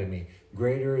inside of me.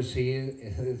 Greater is he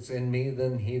that's in me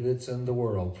than he that's in the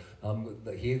world.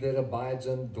 He that abides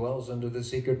and dwells under the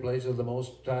secret place of the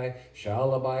Most High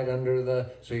shall abide under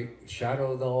the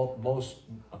shadow of the Most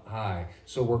High.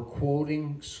 So we're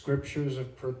quoting scriptures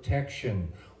of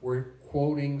protection. We're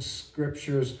quoting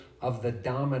scriptures of the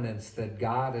dominance that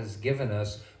God has given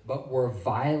us, but we're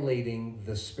violating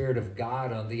the Spirit of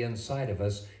God on the inside of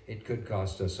us. It could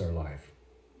cost us our life.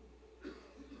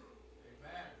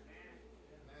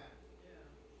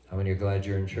 How many are glad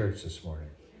you're in church this morning?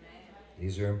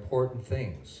 These are important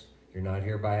things. You're not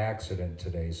here by accident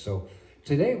today. So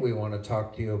today we want to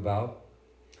talk to you about,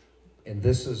 and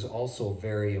this is also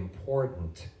very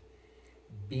important,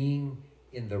 being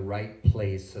in the right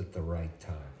place at the right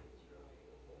time.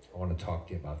 I want to talk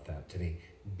to you about that today.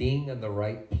 Being in the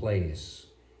right place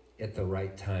at the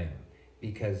right time.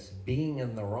 Because being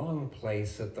in the wrong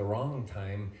place at the wrong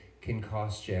time can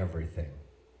cost you everything.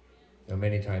 Now,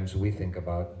 many times we think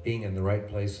about being in the right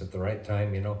place at the right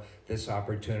time. You know, this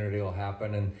opportunity will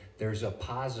happen, and there's a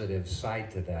positive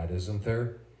side to that, isn't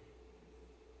there?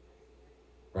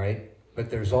 Right? But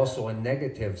there's also a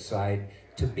negative side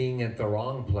to being at the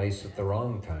wrong place at the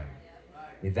wrong time.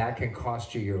 I mean, that can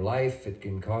cost you your life. It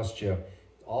can cost you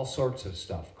all sorts of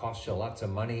stuff. Cost you lots of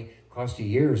money. Cost you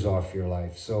years off your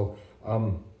life. So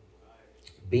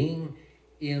being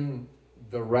in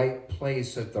the right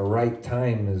place at the right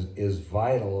time is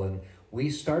vital. And we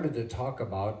started to talk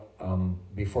about,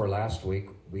 before last week,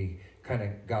 we kind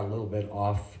of got a little bit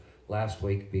off last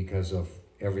week because of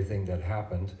everything that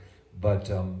happened. But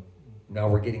now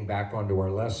we're getting back onto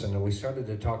our lesson, and we started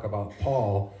to talk about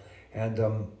Paul.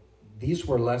 And these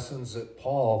were lessons that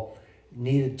Paul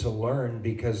needed to learn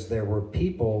because there were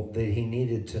people that he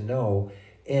needed to know,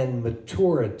 and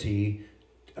maturity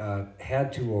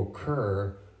had to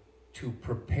occur to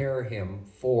prepare him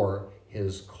for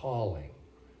his calling.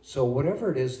 So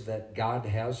whatever it is that God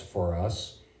has for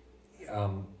us,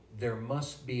 there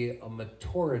must be a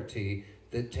maturity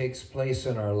that takes place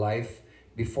in our life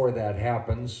before that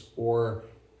happens, or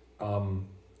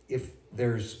if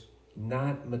there's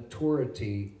not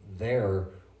maturity there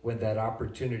when that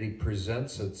opportunity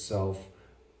presents itself,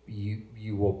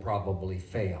 you will probably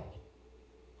fail.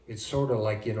 It's sort of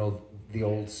like, you know, the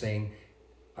old saying,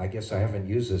 I guess I haven't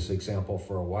used this example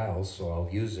for a while, so I'll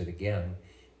use it again.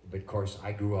 But of course,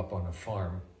 I grew up on a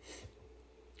farm.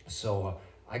 So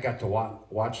I got to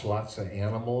watch lots of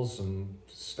animals and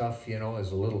stuff, you know,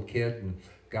 as a little kid, and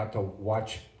got to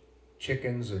watch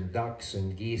chickens and ducks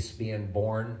and geese being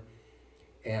born.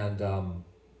 And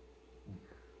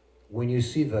when you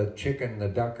see the chicken, the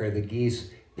duck, or the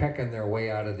geese pecking their way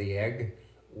out of the egg,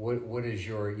 what is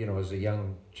your, you know, as a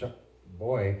young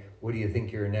boy, what do you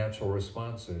think your natural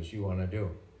response is? You want to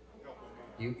do?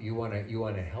 You want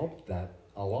to help that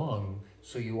along.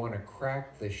 So you want to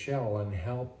crack the shell and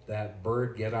help that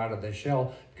bird get out of the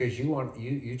shell, because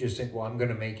you just think, well, I'm going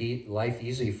to make life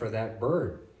easy for that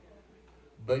bird.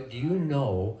 But do you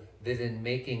know that in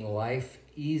making life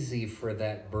easy for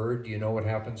that bird, do you know what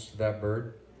happens to that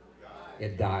bird?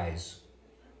 It dies.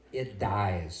 It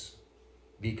dies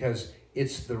because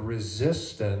it's the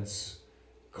resistance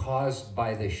caused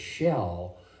by the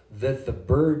shell, that the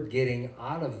bird getting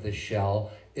out of the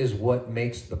shell is what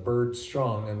makes the bird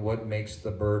strong and what makes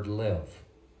the bird live.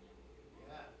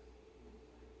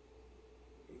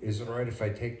 Is it all right if I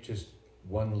take just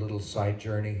one little side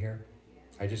journey here?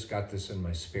 I just got this in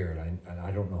my spirit.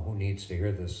 I don't know who needs to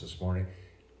hear this morning.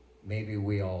 Maybe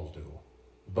we all do.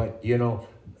 But, you know,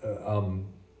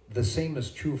 the same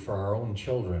is true for our own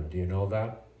children. Do you know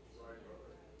that?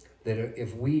 That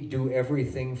if we do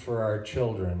everything for our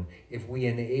children, if we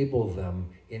enable them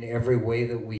in every way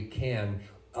that we can,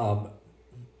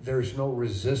 there's no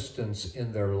resistance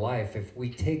in their life. If we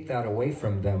take that away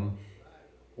from them,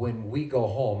 when we go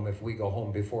home, if we go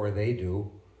home before they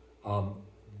do,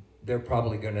 they're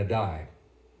probably going to die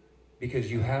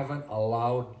because you haven't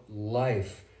allowed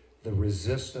life, the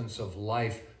resistance of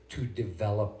life, to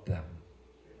develop them.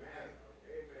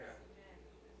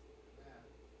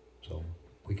 So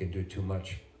we can do too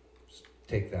much.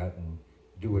 Take that and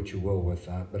do what you will with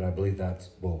that, but I believe that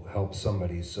will help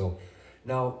somebody. So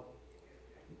now,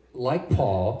 like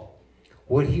Paul,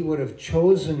 what he would have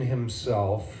chosen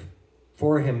himself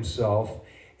for himself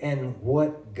and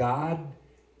what God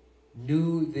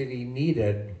knew that he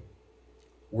needed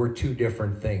were two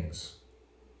different things.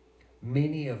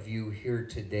 Many of you here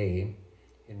today,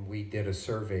 and we did a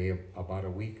survey about a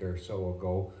week or so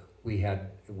ago,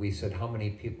 we said how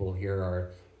many people here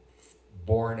are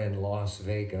born in Las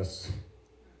Vegas?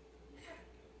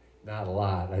 Not a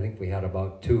lot. I think we had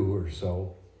about 2 or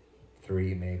so,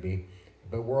 3 maybe.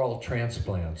 But we're all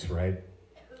transplants, right?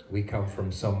 We come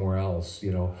from somewhere else,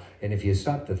 you know. And if you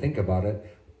stop to think about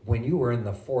it, when you were in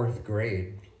the 4th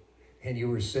grade and you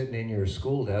were sitting in your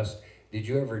school desk, did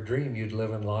you ever dream you'd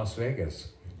live in Las Vegas?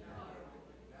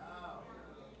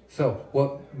 So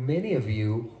what many of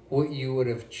you, what you would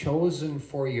have chosen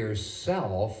for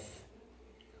yourself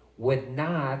would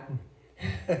not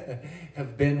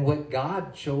have been what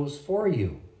God chose for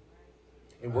you.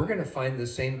 And we're going to find the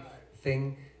same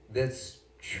thing that's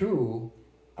true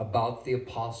about the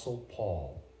Apostle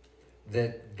Paul.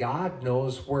 That God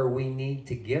knows where we need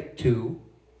to get to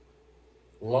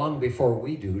long before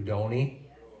we do, don't he?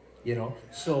 You know,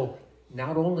 so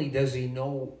not only does he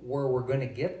know where we're going to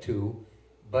get to,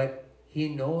 but he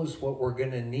knows what we're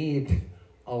going to need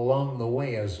along the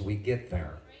way as we get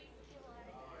there.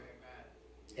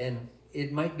 And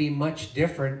it might be much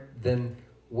different than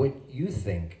what you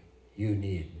think you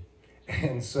need.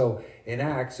 And so in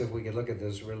Acts, if we could look at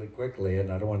this really quickly,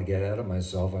 and I don't want to get ahead of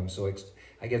myself,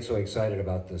 I get so excited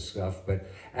about this stuff, but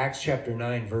Acts chapter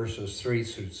 9, verses 3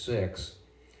 through 6,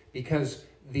 because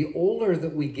the older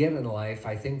that we get in life,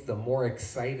 I think the more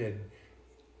excited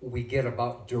we get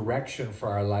about direction for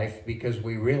our life because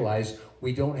we realize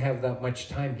we don't have that much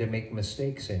time to make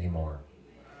mistakes anymore.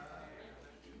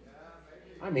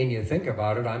 I mean, you think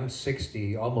about it, I'm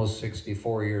 60, almost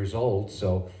 64 years old,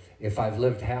 so if I've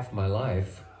lived half my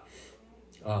life,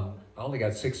 I only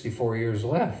got 64 years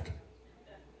left.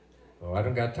 So I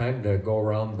don't got time to go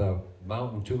around the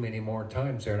mountain too many more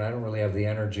times there, and I don't really have the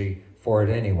energy for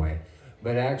it anyway.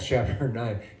 But Acts chapter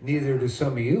 9, neither do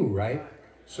some of you, right?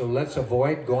 So let's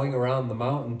avoid going around the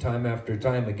mountain time after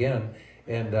time again,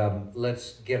 and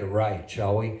let's get it right,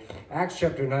 shall we? Acts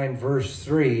chapter 9, verse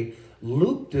 3,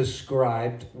 Luke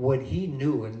described what he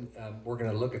knew, and we're going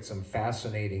to look at some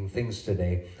fascinating things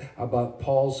today about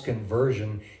Paul's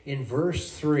conversion. In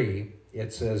verse 3,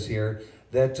 it says here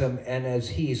that, and as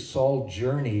he, Saul,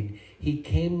 journeyed, he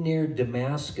came near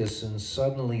Damascus, and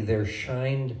suddenly there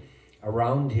shined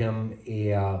around him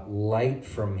a light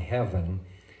from heaven.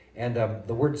 And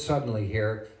the word suddenly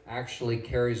here actually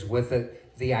carries with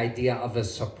it the idea of a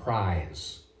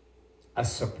surprise. A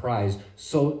surprise.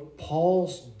 So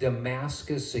Paul's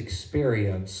Damascus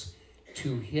experience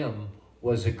to him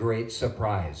was a great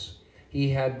surprise.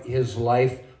 He had his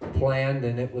life planned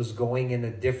and it was going in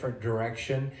a different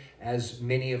direction, as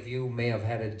many of you may have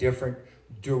had a different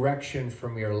direction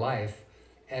from your life.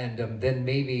 And then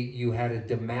maybe you had a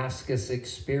Damascus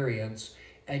experience,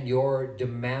 and your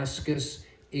Damascus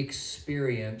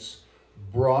experience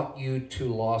brought you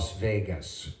to Las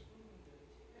Vegas.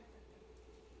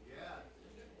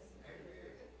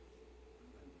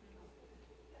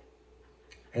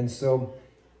 And so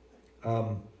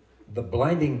the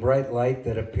blinding bright light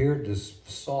that appeared to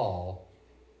Saul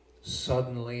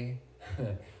suddenly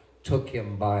took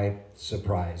him by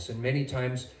surprise. And many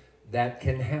times that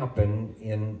can happen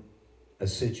in a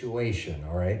situation,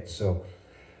 all right? So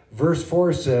verse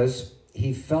 4 says,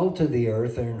 he fell to the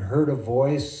earth and heard a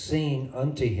voice saying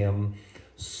unto him,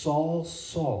 Saul,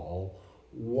 Saul,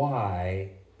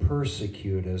 why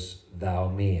persecutest thou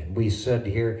me? And we said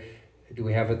here, do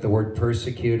we have it, the word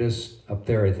persecutest? Up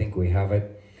there, I think we have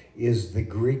it, is the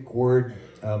Greek word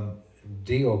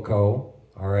dioko,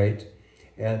 all right?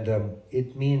 And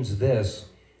it means this,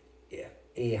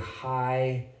 a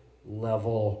high-level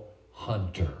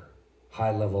hunter.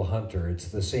 High-level hunter. It's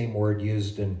the same word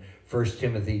used in 1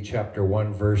 Timothy chapter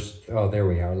 1, verse, oh, there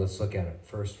we are. Let's look at it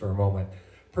first for a moment.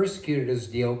 Persecuted is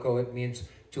dioko. It means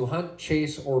to hunt,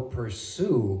 chase, or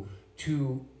pursue.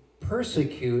 To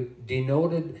persecute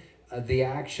denoted the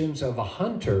actions of a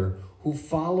hunter who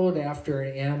followed after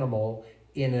an animal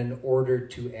in an order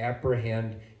to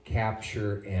apprehend,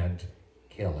 capture, and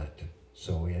kill it.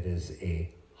 So it is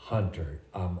a hunter.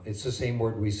 It's the same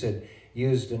word we said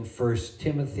used in 1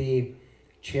 Timothy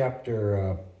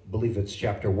chapter believe it's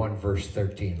chapter 1, verse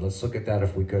 13. Let's look at that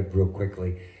if we could real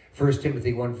quickly. 1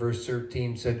 Timothy 1, verse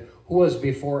 13 said, who was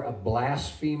before a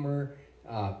blasphemer?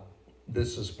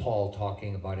 This is Paul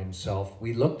talking about himself.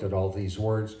 We looked at all these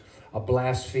words. A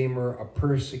blasphemer, a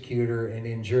persecutor, and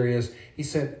injurious. He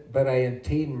said, but I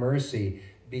obtained mercy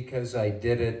because I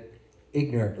did it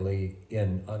ignorantly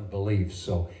in unbelief.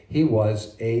 So he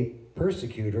was a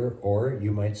persecutor, or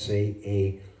you might say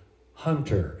a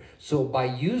hunter. So by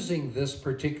using this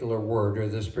particular word, or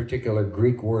this particular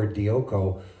Greek word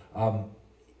dioko,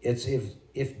 it's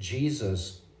if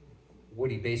Jesus, what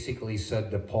he basically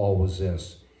said to Paul was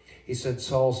this. He said,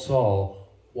 Saul, Saul,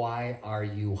 why are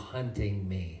you hunting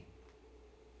me?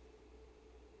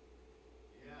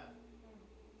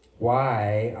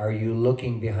 Why are you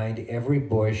looking behind every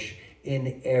bush,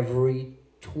 in every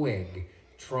twig,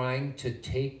 trying to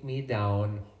take me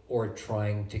down or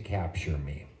trying to capture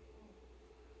me?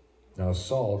 Now,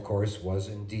 Saul, of course, was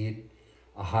indeed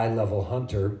a high-level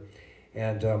hunter,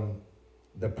 and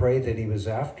the prey that he was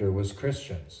after was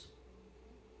Christians.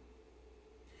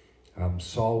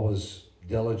 Saul was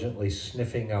diligently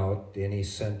sniffing out any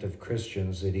scent of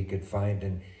Christians that he could find,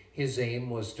 and his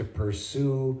aim was to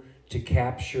pursue, to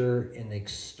capture, and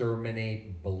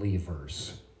exterminate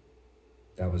believers.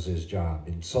 That was his job.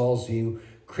 In Saul's view,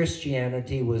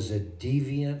 Christianity was a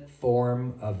deviant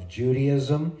form of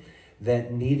Judaism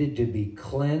that needed to be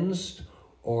cleansed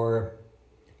or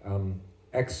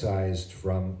excised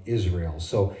from Israel.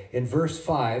 So in verse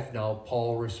 5, now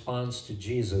Paul responds to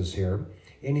Jesus here,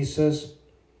 and he says,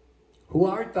 who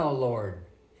art thou, Lord?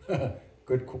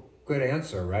 Good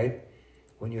answer, right?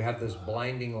 When you have this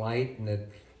blinding light and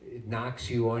it knocks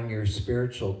you on your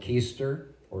spiritual keister,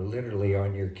 or literally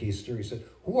on your keister, he said,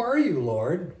 who are you,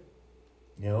 Lord?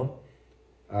 You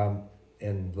know,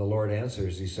 and the Lord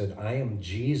answers, he said, I am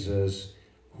Jesus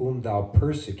whom thou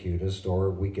persecutest,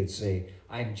 or we could say,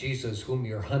 I am Jesus whom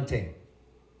you're hunting.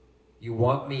 You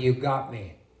want me, you got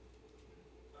me.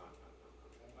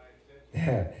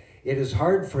 It is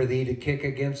hard for thee to kick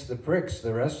against the pricks.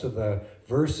 The rest of the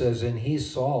verse says, and he,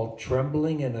 Saul,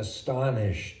 trembling and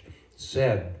astonished,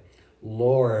 said,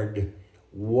 Lord,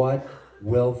 what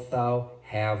wilt thou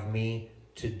have me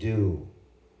to do?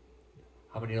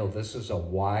 How many know this is a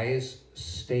wise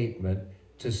statement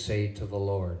to say to the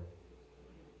Lord?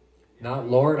 Not,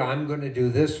 Lord, I'm going to do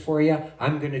this for you.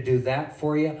 I'm going to do that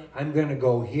for you. I'm going to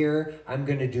go here. I'm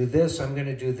going to do this. I'm going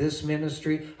to do this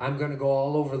ministry. I'm going to go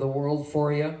all over the world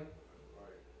for you.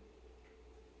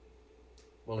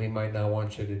 Well, he might not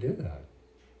want you to do that.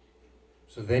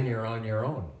 So then you're on your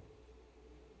own.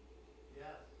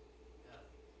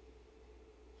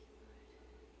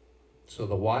 So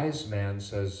the wise man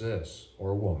says this,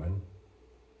 or woman,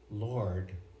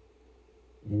 Lord,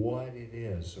 what it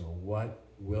is, or what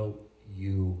will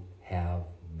you have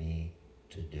me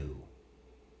to do?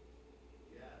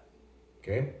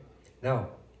 Okay?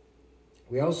 Now,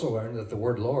 we also learn that the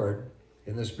word Lord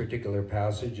in this particular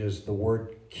passage is the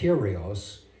word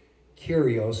Kyrios,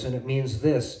 and it means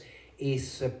this, a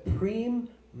supreme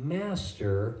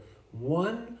master,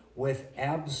 one with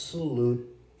absolute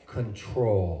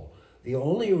control. The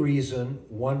only reason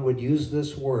one would use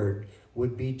this word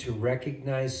would be to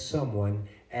recognize someone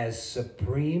as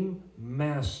supreme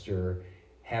master,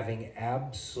 having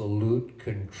absolute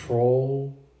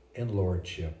control and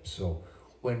lordship. So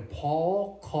when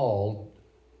Paul called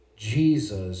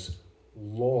Jesus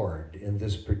Lord in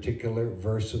this particular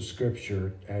verse of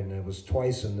Scripture, and it was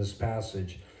twice in this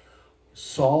passage,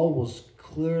 Saul was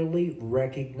clearly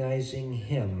recognizing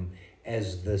him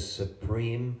as the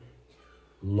supreme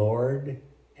Lord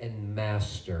and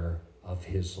master of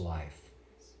his life.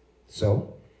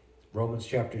 So, Romans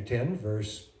chapter 10,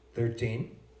 verse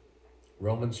 13.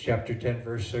 Romans chapter 10,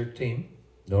 verse 13.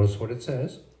 Notice what it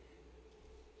says.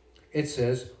 It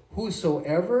says,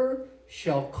 whosoever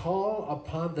shall call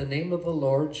upon the name of the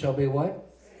Lord shall be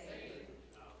what? Saved.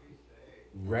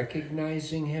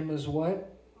 Recognizing him as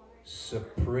what?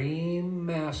 Supreme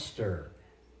master.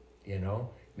 You know,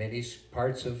 many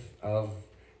parts of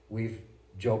we've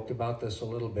joked about this a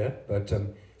little bit, but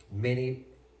many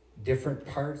different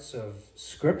parts of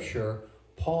Scripture,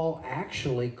 Paul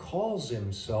actually calls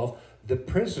himself the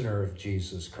prisoner of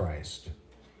Jesus Christ.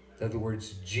 In other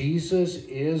words, Jesus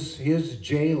is his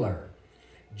jailer.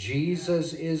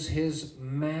 Jesus is his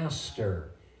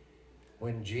master.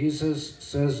 When Jesus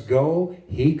says go,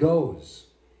 he goes.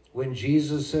 When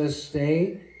Jesus says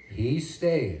stay, he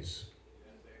stays.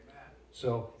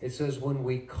 So it says when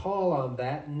we call on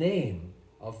that name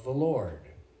of the Lord,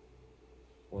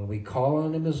 when we call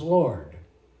on him as Lord,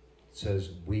 it says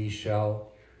we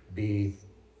shall be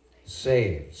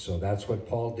saved. So that's what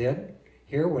Paul did.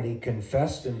 here when he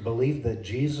confessed and believed that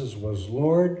Jesus was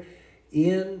Lord,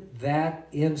 in that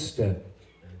instant,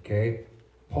 okay,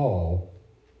 Paul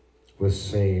was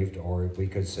saved, or we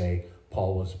could say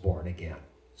Paul was born again.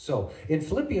 So in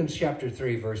Philippians chapter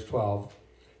 3, verse 12,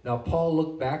 now Paul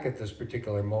looked back at this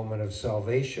particular moment of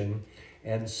salvation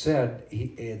and said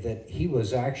that he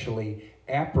was actually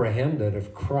apprehended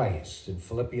of Christ. In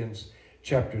Philippians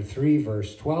chapter 3,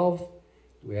 verse 12, do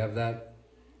we have that?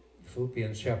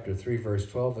 Philippians chapter 3, verse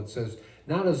 12, it says,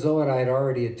 not as though I had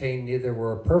already attained, neither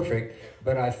were perfect,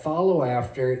 but I follow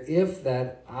after, if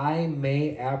that I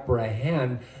may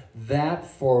apprehend that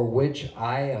for which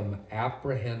I am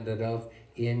apprehended of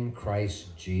in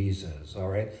Christ Jesus. All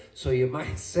right? So you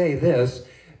might say this,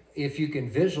 if you can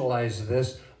visualize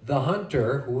this, the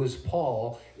hunter, who is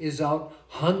Paul, is out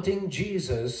hunting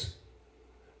Jesus.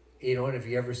 You know, and have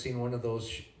you ever seen one of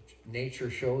those nature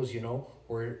shows, you know,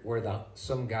 where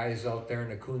some guy's out there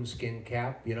in a coonskin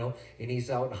cap, you know, and he's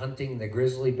out hunting the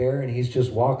grizzly bear, and he's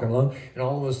just walking along, and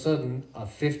all of a sudden a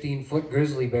 15-foot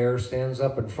grizzly bear stands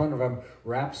up in front of him,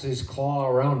 wraps his claw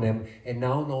around him, and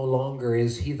now no longer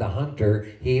is he the hunter,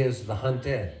 he is the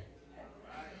hunted.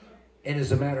 And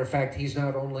as a matter of fact, he's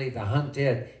not only the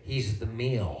hunted, he's the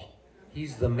meal.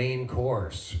 He's the main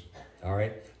course. All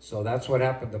right? So that's what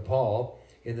happened to Paul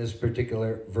in this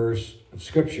particular verse of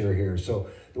scripture here. So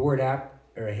the word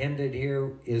apprehended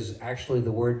here is actually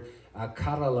the word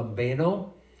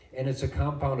katalambeno, and it's a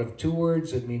compound of two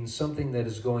words. It means something that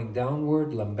is going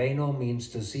downward. Lambeno means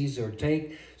to seize or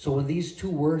take. So when these two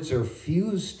words are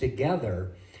fused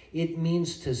together, it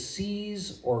means to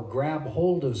seize or grab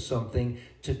hold of something,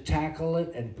 to tackle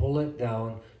it and pull it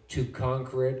down, to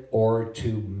conquer it or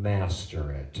to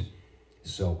master it.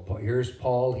 So here's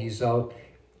Paul. He's out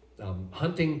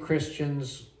hunting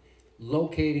Christians,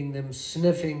 locating them,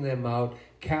 sniffing them out,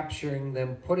 capturing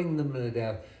them, putting them to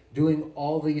death, doing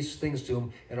all these things to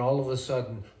them, and all of a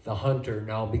sudden the hunter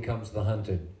now becomes the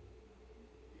hunted.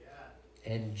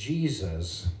 Yeah. And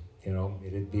Jesus, you know,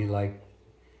 it'd be like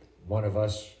one of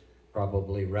us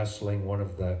probably wrestling one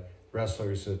of the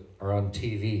wrestlers that are on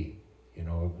TV. You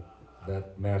know,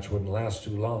 that match wouldn't last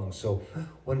too long. So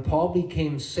when Paul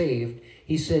became saved,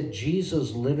 he said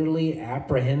Jesus literally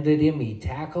apprehended him, he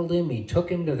tackled him, he took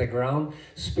him to the ground,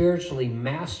 spiritually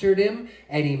mastered him,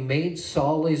 and he made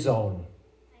Saul his own.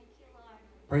 Thank you, Lord.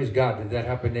 Praise God. Did that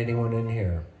happen to anyone in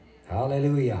here?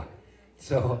 Hallelujah.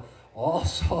 So all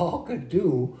Saul could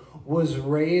do was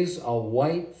raise a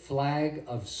white flag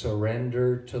of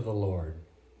surrender to the Lord.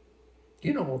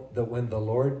 You know that when the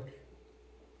Lord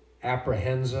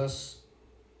apprehends us,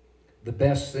 the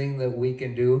best thing that we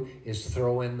can do is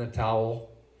throw in the towel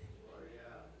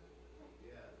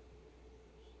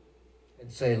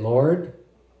and say, Lord,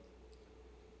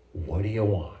 what do you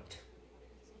want?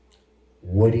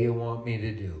 What do you want me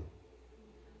to do?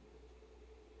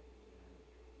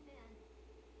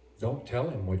 Don't tell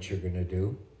him what you're going to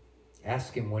do.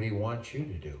 Ask him what he wants you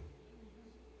to do.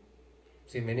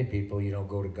 See, many people, you know,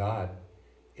 go to God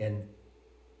and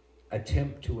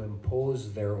attempt to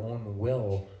impose their own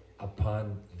will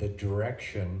upon the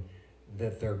direction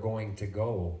that they're going to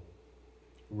go,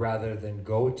 rather than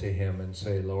go to him and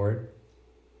say, Lord,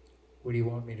 what do you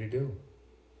want me to do?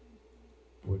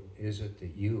 What is it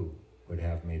that you would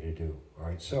have me to do? All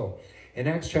right, so in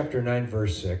Acts chapter 9,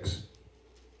 verse 6,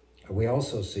 we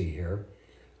also see here,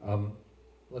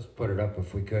 let's put it up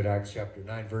if we could, Acts chapter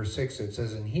 9, verse 6, it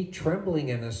says, and he,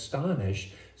 trembling and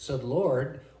astonished, said,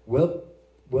 Lord,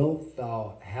 wilt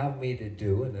thou have me to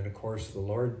do? And then, of course, the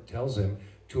Lord tells him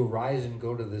to arise and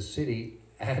go to the city,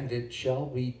 and it shall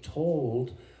be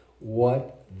told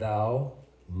what thou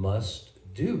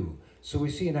must do. So we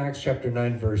see in Acts chapter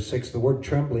 9, verse 6, the word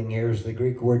trembling here is the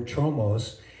Greek word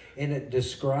tromos, and it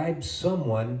describes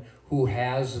someone who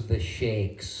has the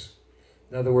shakes.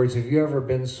 In other words, have you ever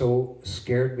been so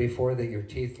scared before that your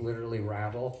teeth literally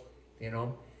rattle? You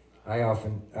know, I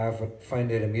often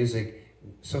find it amusing.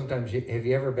 Sometimes, have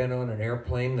you ever been on an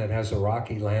airplane that has a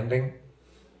rocky landing?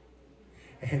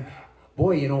 And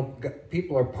boy, you know,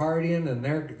 people are partying and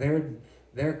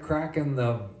they're cracking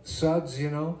the suds,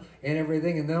 you know, and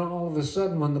everything. And then all of a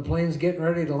sudden, when the plane's getting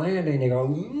ready to land, and you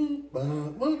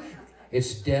go,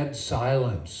 it's dead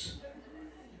silence.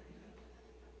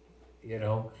 You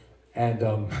know,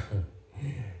 and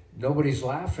nobody's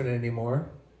laughing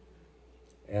anymore.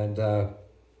 And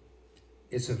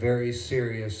it's a very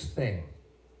serious thing.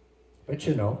 But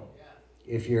you know,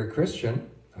 if you're a Christian,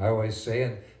 I always say,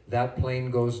 and that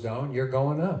plane goes down, you're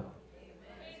going up.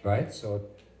 Right? So,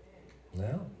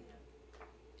 well,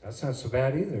 that's not so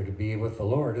bad either to be with the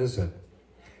Lord, is it?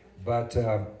 But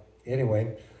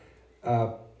anyway,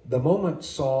 the moment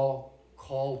Saul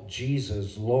called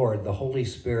Jesus Lord, the Holy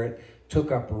Spirit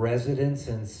took up residence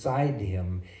inside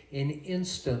him, and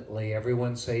instantly,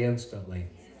 everyone say instantly,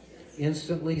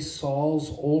 instantly Saul's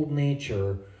old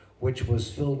nature, which was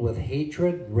filled with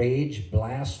hatred, rage,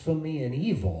 blasphemy, and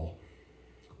evil,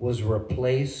 was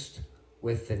replaced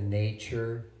with the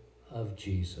nature of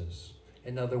Jesus.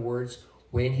 In other words,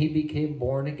 when he became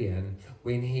born again,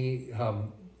 when he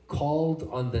called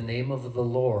on the name of the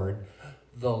Lord,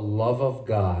 the love of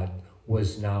God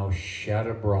was now shed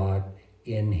abroad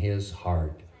in his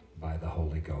heart by the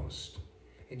Holy Ghost.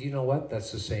 And you know what?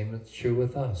 That's the same that's true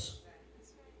with us.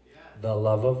 The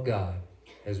love of God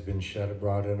has been shed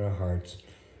abroad in our hearts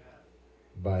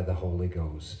by the Holy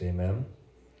Ghost. Amen?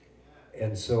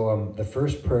 And so the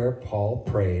first prayer Paul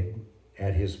prayed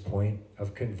at his point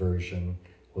of conversion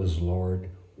was,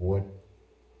 Lord, what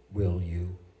will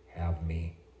you have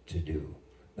me to do?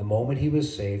 The moment he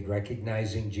was saved,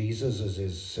 recognizing Jesus as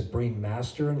his supreme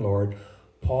master and Lord,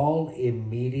 Paul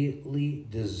immediately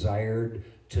desired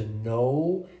to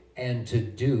know and to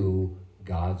do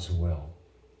God's will.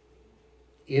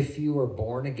 If you are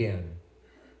born again,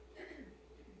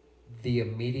 the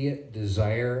immediate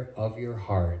desire of your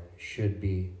heart should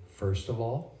be, first of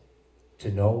all, to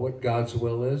know what God's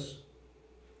will is,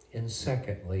 and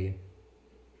secondly,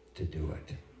 to do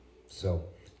it. So,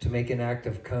 to make an act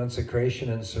of consecration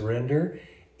and surrender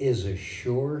is a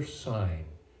sure sign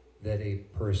that a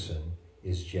person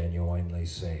is genuinely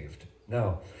saved.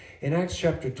 Now, in Acts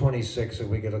chapter 26, if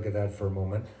we could look at that for a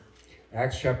moment,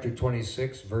 Acts chapter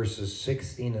 26, verses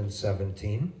 16 and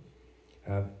 17,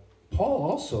 Paul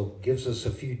also gives us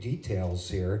a few details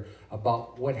here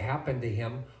about what happened to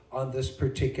him on this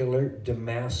particular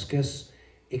Damascus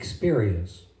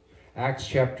experience. Acts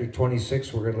chapter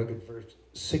 26, we're going to look at verse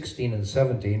 16 and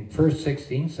 17. Verse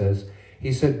 16 says,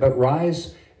 he said, but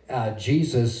rise,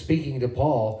 Jesus speaking to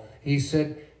Paul, he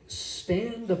said,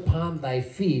 stand upon thy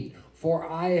feet,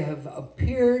 for I have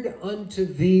appeared unto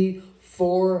thee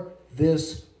for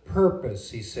this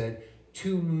purpose, he said,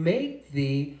 to make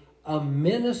thee a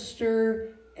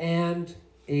minister and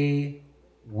a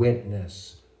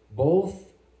witness, both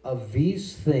of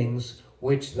these things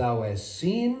which thou hast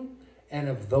seen, and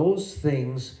of those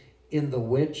things in the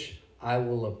which I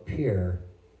will appear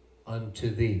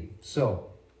unto thee.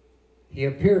 So, he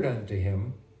appeared unto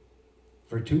him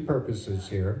for two purposes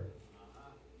here: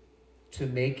 to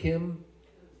make him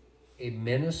a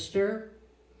minister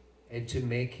and to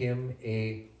make him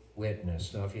a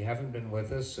witness. Now, if you haven't been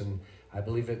with us, and I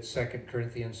believe it's 2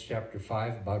 Corinthians chapter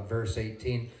 5, about verse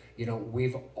 18, you know,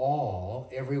 we've all,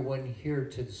 everyone here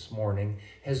to this morning,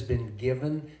 has been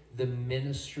given the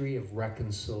ministry of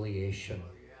reconciliation.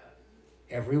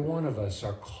 Every one of us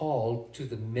are called to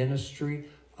the ministry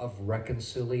of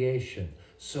reconciliation.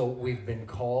 So we've been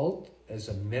called as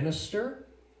a minister,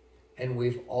 and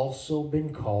we've also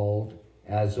been called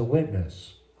as a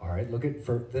witness. All right, look at,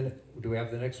 do we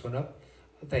have the next one up?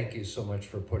 Thank you so much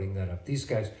for putting that up. These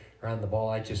guys are on the ball.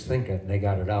 I just think it, and they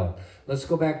got it out. Let's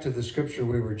go back to the scripture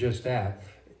we were just at.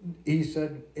 He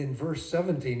said in verse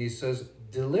 17, he says,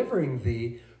 delivering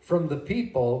thee from the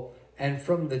people and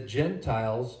from the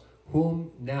Gentiles,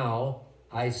 whom now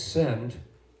I send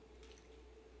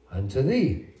unto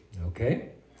thee. Okay?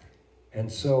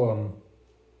 And so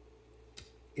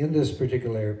in this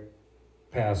particular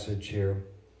passage here,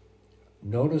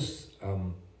 notice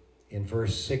in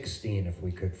verse 16, if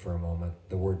we could for a moment,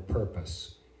 the word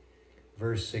purpose.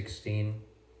 Verse 16,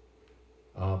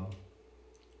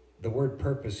 the word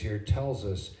purpose here tells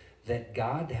us that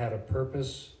God had a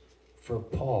purpose for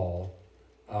Paul.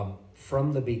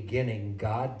 From the beginning,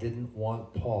 God didn't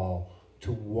want Paul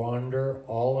to wander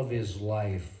all of his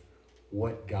life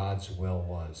what God's will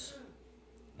was.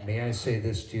 May I say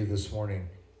this to you this morning?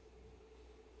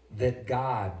 That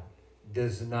God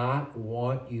does not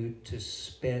want you to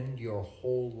spend your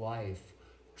whole life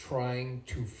trying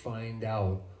to find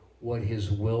out what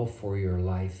his will for your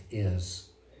life is.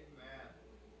 Amen.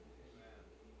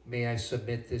 May I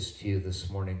submit this to you this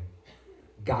morning?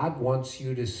 God wants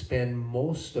you to spend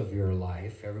most of your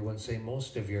life, everyone say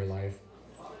most of your life,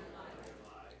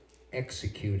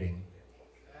 executing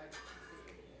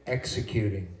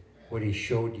what he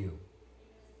showed you.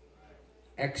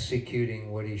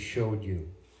 Executing what he showed you.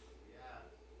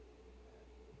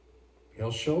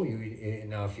 He'll show you.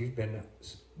 Now, if you've been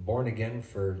born again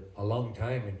for a long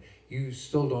time and you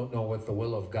still don't know what the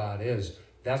will of God is,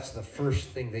 that's the first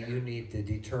thing that you need to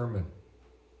determine.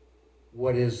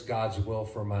 What is God's will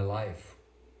for my life?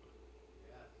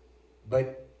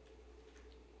 But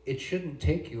it shouldn't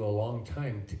take you a long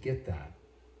time to get that.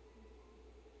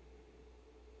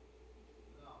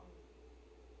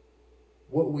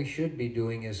 what we should be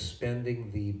doing is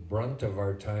spending the brunt of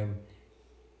our time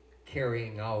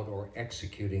carrying out or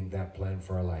executing that plan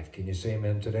for our life. Can you say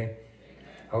amen today?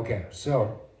 Okay,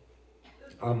 so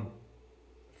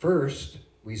first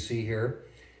we see here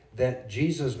that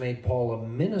Jesus made Paul a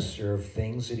minister of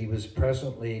things that he was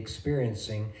presently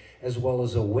experiencing, as well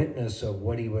as a witness of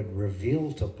what he would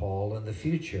reveal to Paul in the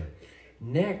future.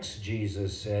 Next,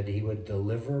 Jesus said he would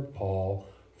deliver Paul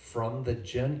from the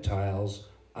Gentiles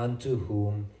unto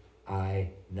whom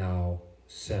I now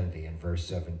send thee, in verse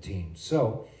 17.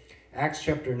 So, Acts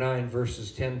chapter 9,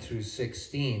 verses 10 through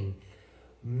 16,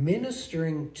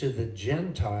 ministering to the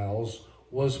Gentiles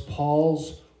was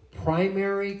Paul's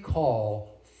primary call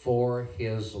for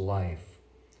his life.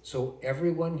 So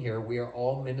everyone here, we are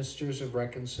all ministers of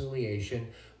reconciliation.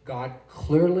 God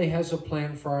clearly has a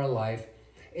plan for our life,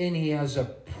 and he has a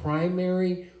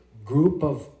primary group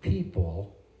of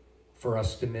people for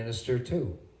us to minister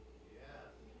to.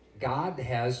 God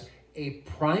has a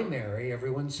primary,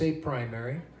 everyone say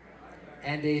primary,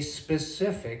 and a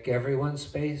specific, everyone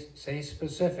say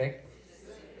specific.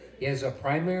 He has a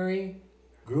primary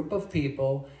group of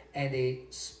people and a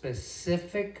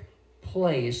specific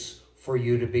place for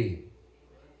you to be.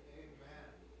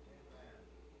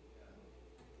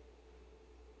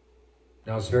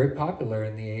 Now, it's very popular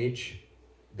in the age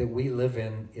that we live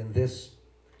in this,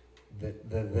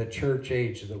 the church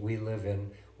age that we live in,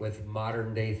 with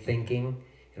modern day thinking.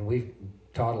 And we've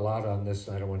taught a lot on this,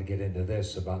 and I don't want to get into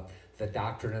this, about the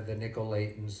doctrine of the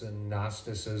Nicolaitans and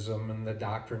Gnosticism and the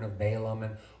doctrine of Balaam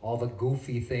and all the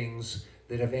goofy things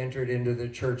that have entered into the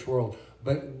church world.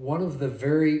 But one of the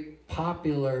very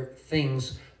popular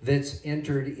things that's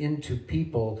entered into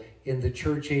people in the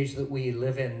church age that we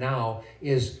live in now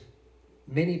is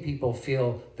many people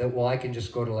feel that, well, I can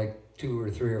just go to like 2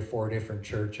 or 3 or 4 different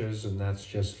churches and that's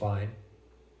just fine.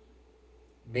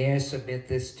 May I submit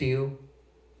this to you?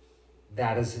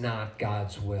 That is not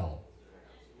God's will.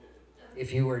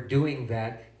 If you are doing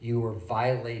that, you are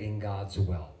violating God's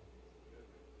will.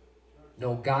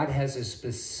 No, God has a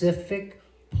specific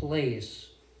place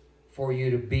for you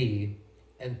to be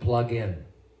and plug in.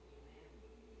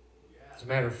 As a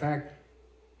matter of fact,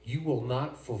 you will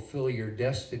not fulfill your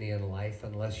destiny in life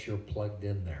unless you're plugged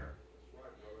in there.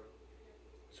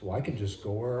 So I can just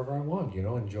go wherever I want, you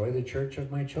know, enjoy the church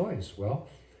of my choice. Well,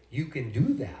 you can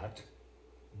do that,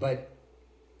 but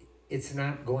it's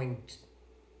not going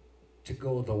to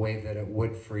go the way that it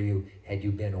would for you had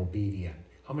you been obedient.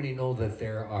 How many know that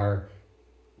there are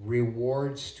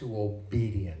rewards to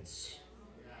obedience?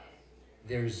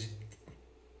 There's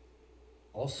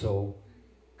also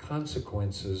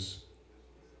consequences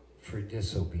for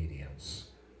disobedience.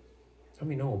 How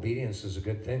many know obedience is a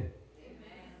good thing?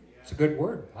 It's a good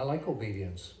word. I like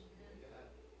obedience.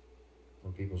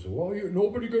 When people say, well, you're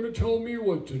nobody going to tell me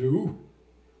what to do.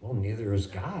 Well, neither is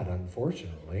God,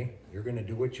 unfortunately. You're going to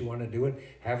do what you want to do and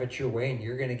have it your way, and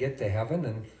you're going to get to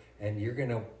heaven, and you're going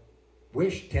to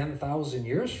wish 10,000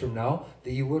 years from now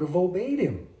that you would have obeyed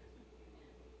him.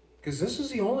 Because this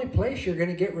is the only place you're going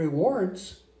to get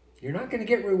rewards. You're not going to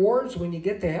get rewards when you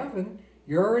get to heaven.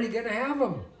 You're already going to have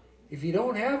them. If you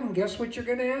don't have them, guess what you're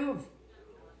going to have?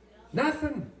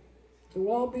 Nothing. So,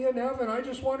 well, I'll be in heaven. I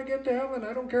just want to get to heaven.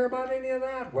 I don't care about any of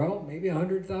that. Well, maybe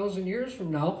 100,000 years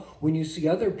from now, when you see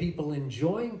other people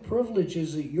enjoying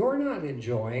privileges that you're not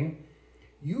enjoying,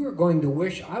 you are going to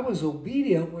wish I was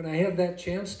obedient when I had that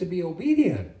chance to be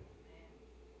obedient.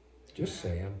 Just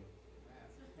saying.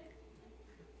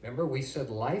 Remember, we said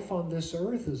life on this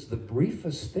earth is the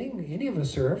briefest thing any of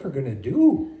us are ever going to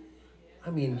do. I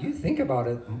mean, you think about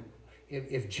it.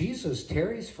 If Jesus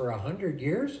tarries for 100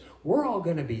 years, we're all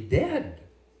going to be dead.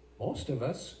 Most of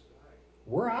us.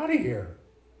 We're out of here.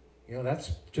 You know,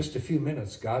 that's just a few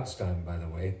minutes, God's time, by the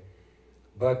way.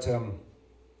 But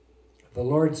the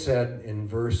Lord said in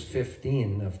verse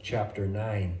 15 of chapter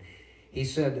 9, he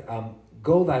said,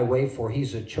 go thy way, for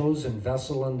he's a chosen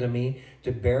vessel unto me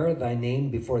to bear thy name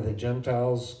before the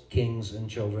Gentiles, kings, and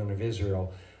children of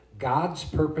Israel. God's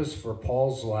purpose for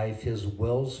Paul's life, his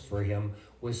wills for him,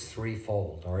 was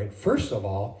threefold. All right. First of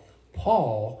all,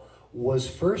 Paul was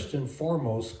first and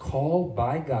foremost called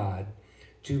by God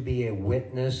to be a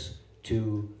witness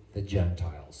to the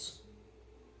Gentiles.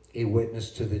 A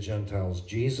witness to the Gentiles.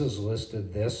 Jesus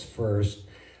listed this first.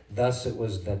 Thus, it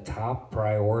was the top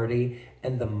priority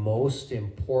and the most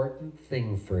important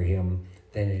thing for him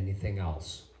than anything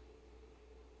else.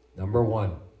 Number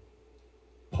one,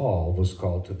 Paul was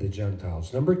called to the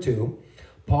Gentiles. Number two,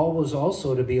 Paul was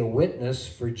also to be a witness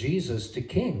for Jesus to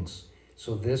kings.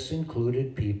 So this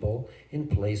included people in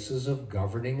places of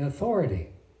governing authority.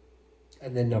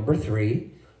 And then number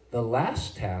three, the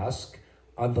last task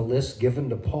on the list given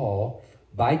to Paul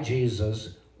by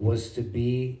Jesus was to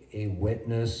be a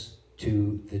witness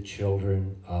to the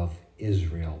children of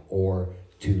Israel, or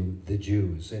to the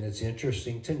Jews. And it's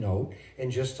interesting to note,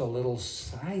 and just a little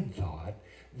side thought,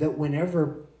 that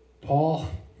whenever Paul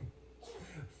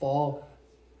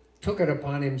took it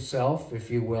upon himself,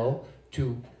 if you will,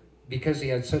 because he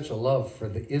had such a love for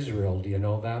the Israel, do you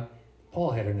know that?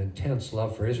 Paul had an intense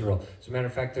love for Israel. As a matter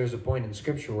of fact, there's a point in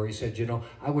Scripture where he said, you know,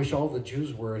 I wish all the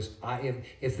Jews were as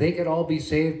if they could all be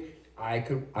saved,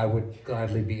 I would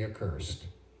gladly be accursed.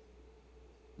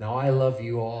 Now, I love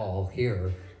you all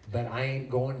here, but I ain't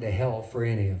going to hell for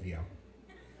any of you.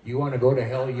 You want to go to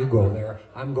hell, you go there.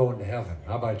 I'm going to heaven.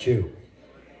 How about you?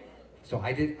 So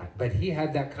but he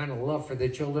had that kind of love for the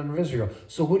children of Israel.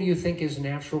 So what do you think his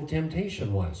natural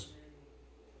temptation was?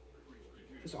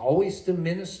 It's always to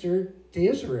minister to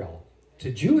Israel,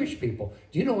 to Jewish people.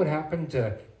 Do you know what happened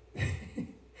to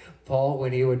Paul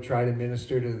when he would try to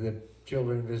minister to the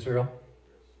children of Israel?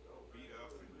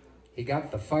 He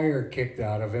got the fire kicked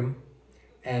out of him,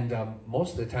 and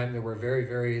most of the time there were very,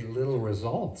 very little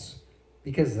results,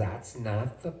 because that's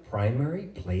not the primary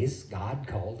place God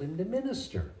called him to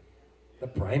minister. The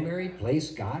primary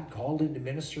place God called him to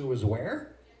minister was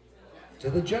where? To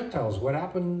the Gentiles. What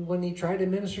happened when he tried to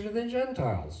minister to the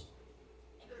Gentiles?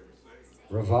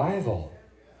 Revival.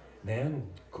 Man,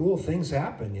 cool things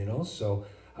happen, you know. So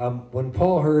when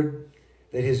Paul heard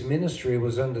that his ministry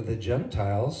was unto the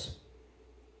Gentiles,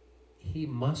 he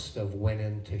must have went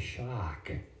into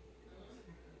shock,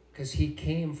 because he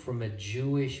came from a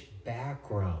Jewish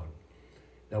background.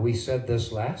 Now, we said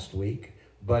this last week,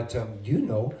 but do you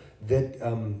know that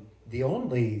the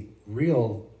only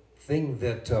real thing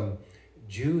that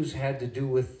Jews had to do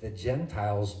with the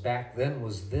Gentiles back then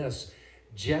was this: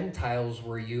 Gentiles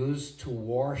were used to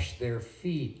wash their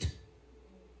feet.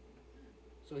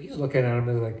 So he's looking at him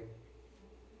and like,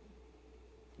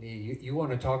 you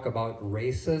want to talk about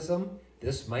racism?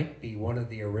 This might be one of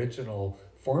the original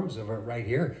forms of it right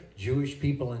here. Jewish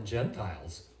people and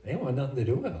Gentiles. They want nothing to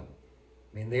do with them.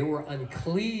 I mean, they were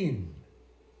unclean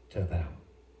to them.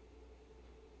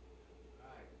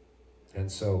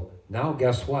 And so now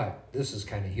guess what? This is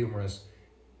kind of humorous.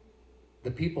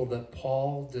 The people that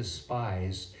Paul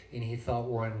despised and he thought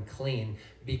were unclean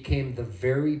became the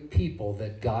very people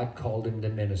that God called him to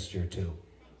minister to.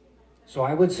 So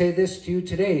I would say this to you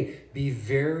today: be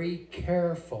very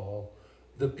careful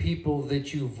the people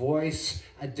that you voice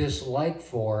a dislike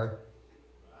for,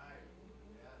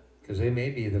 because they may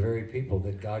be the very people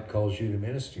that God calls you to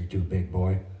minister to, big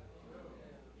boy.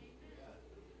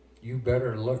 You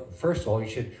better look. First of all, you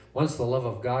should, once the love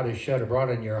of God is shed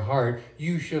abroad in your heart,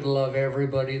 you should love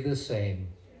everybody the same.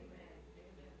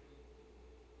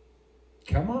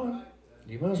 Come on.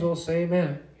 You might as well say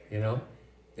amen, you know.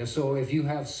 And so if you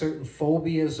have certain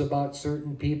phobias about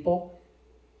certain people,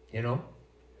 you know,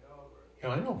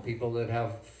 I know people that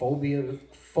have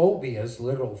phobias,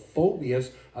 literal phobias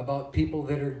about people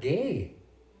that are gay.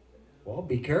 Well,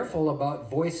 be careful about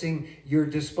voicing your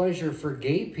displeasure for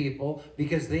gay people,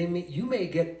 because you may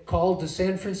get called to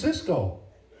San Francisco.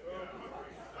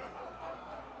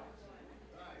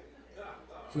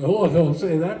 Oh, don't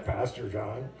say that, Pastor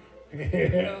John.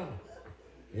 Yeah.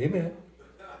 Amen.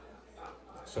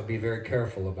 So be very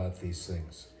careful about these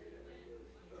things.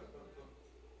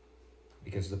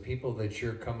 Because the people that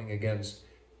you're coming against,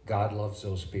 God loves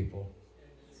those people.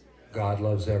 God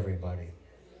loves everybody.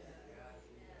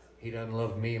 He doesn't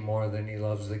love me more than he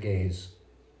loves the gays.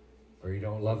 Or he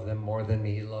don't love them more than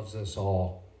me. He loves us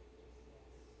all.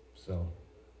 So,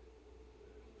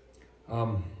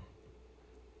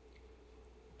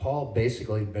 Paul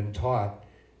basically had been taught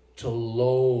to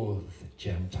loathe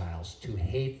Gentiles, to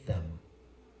hate them,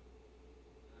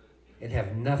 and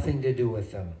have nothing to do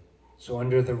with them. So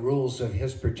under the rules of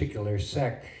his particular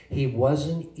sect, he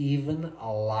wasn't even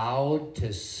allowed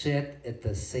to sit at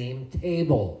the same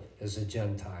table as a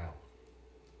Gentile.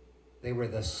 They were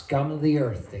the scum of the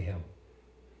earth to him.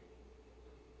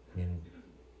 I mean,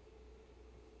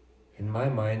 in my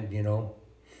mind, you know,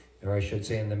 or I should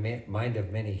say in the mind of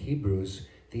many Hebrews,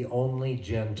 the only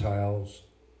Gentiles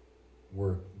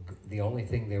were, the only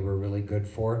thing they were really good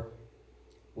for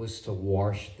was to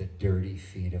wash the dirty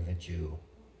feet of a Jew.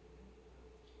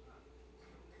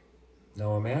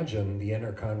 Now imagine the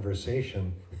inner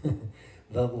conversation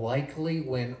that likely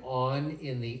went on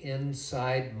in the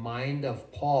inside mind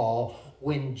of Paul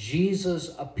when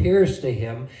Jesus appears to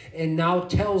him and now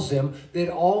tells him that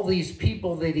all these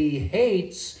people that he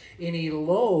hates and he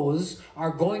loathes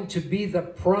are going to be the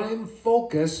prime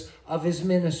focus of his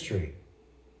ministry.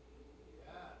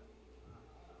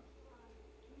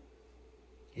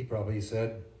 He probably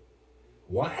said,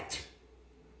 "What?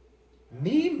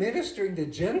 Me ministering to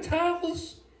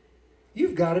Gentiles?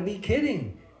 You've got to be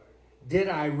kidding. Did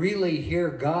I really hear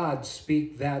God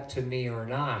speak that to me or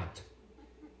not?"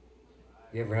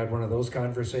 You ever had one of those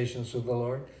conversations with the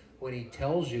Lord? When he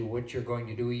tells you what you're going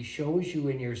to do, he shows you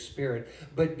in your spirit,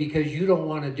 but because you don't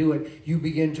want to do it, you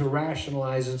begin to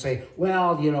rationalize and say,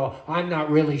 well, you know, I'm not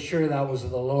really sure that was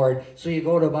the Lord. So you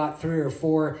go to about 3 or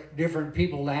 4 different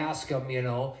people to ask them, you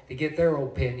know, to get their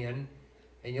opinion.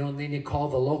 And, you know, and then you call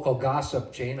the local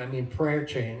gossip chain, prayer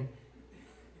chain,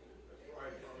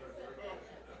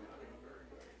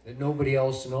 that nobody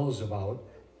else knows about.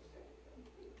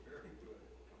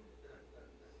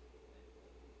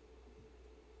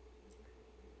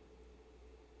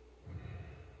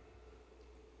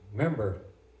 Remember,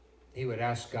 he would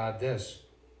ask God this: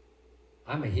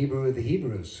 I'm a Hebrew of the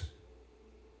Hebrews.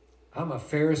 I'm a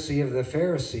Pharisee of the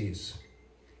Pharisees.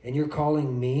 And you're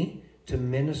calling me to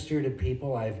minister to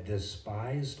people I've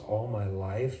despised all my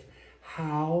life?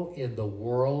 How in the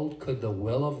world could the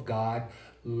will of God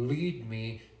lead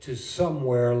me to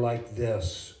somewhere like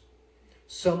this?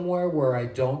 Somewhere where I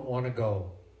don't want to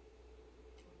go.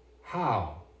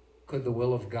 How could the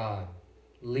will of God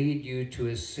lead you to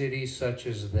a city such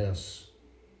as this?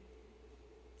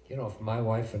 You know, if my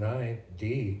wife and I,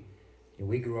 Dee,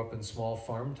 we grew up in small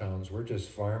farm towns. We're just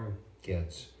farm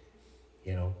kids,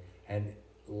 you know. And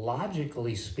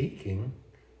logically speaking,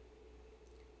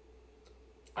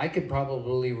 I could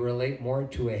probably relate more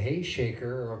to a hay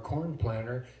shaker or a corn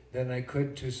planter than I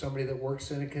could to somebody that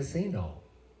works in a casino.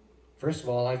 First of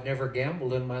all, I've never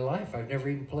gambled in my life. I've never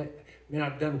even played.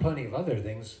 I've done plenty of other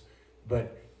things,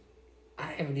 but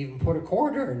I haven't even put a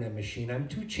quarter in a machine. I'm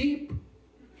too cheap.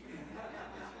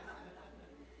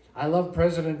 I love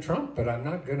President Trump, but I'm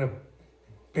not going to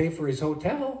pay for his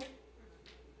hotel.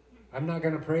 I'm not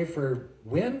going to pray for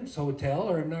Wynn's hotel,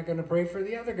 or I'm not going to pray for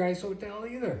the other guy's hotel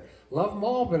either. Love them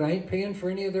all, but I ain't paying for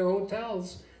any of their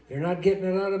hotels. They're not getting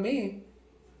it out of me.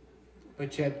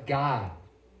 But yet God,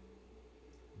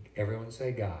 everyone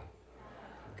say God.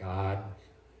 God,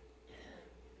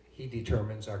 he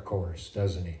determines our course,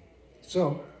 doesn't he?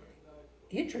 So,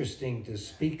 interesting to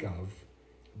speak of,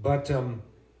 but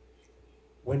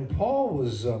when Paul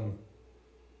was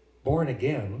born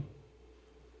again,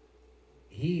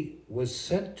 he was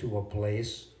sent to a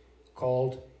place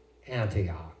called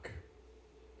Antioch.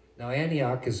 Now,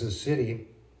 Antioch is a city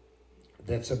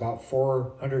that's about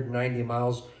 490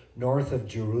 miles north of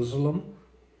Jerusalem,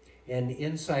 and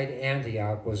inside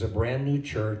Antioch was a brand new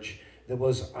church that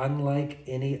was unlike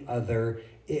any other.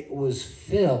 It was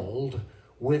filled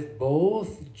with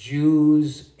both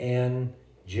Jews and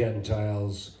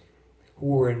Gentiles who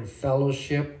were in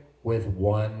fellowship with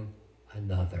one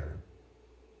another.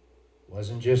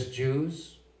 Wasn't just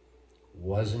Jews,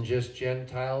 wasn't just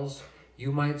Gentiles.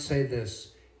 You might say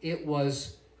this: it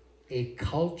was a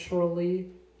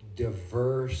culturally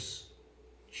diverse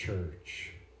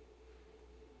church.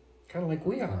 Kind of like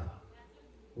we are.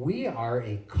 We are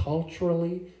a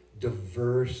culturally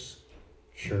diverse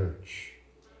church.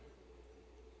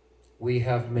 We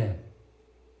have men.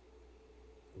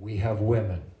 We have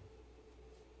women.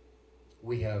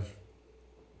 We have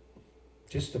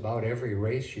just about every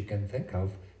race you can think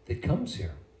of that comes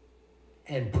here.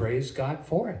 And praise God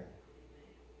for it.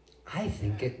 I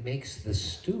think it makes the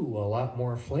stew a lot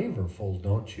more flavorful,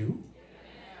 don't you?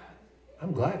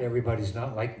 I'm glad everybody's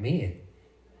not like me.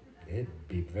 It'd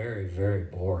be very, very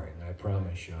boring, I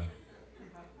promise you.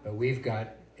 But we've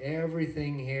got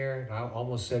everything here. I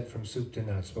almost said from soup to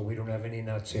nuts, but we don't have any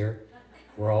nuts here.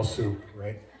 We're all soup,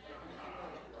 right?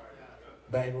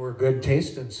 But we're good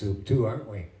tasting soup too, aren't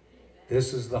we?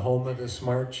 This is the home of the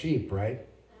smart sheep, right?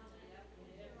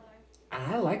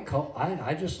 And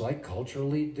I just like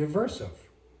culturally diverse.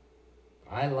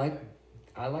 I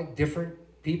like different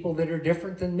people that are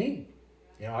different than me.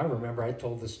 You know, I remember I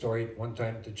told the story one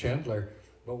time to Chandler,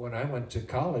 but when I went to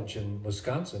college in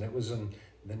Wisconsin, it was in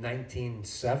the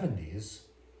 1970s,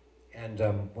 and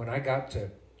when I got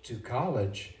to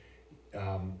college,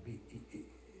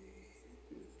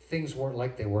 things weren't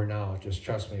like they were now, just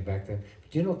trust me, back then. But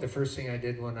do you know what the first thing I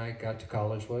did when I got to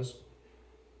college was?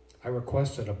 I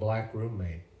requested a black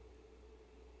roommate.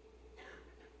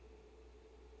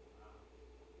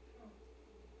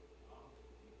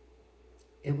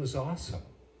 It was awesome.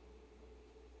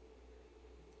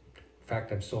 In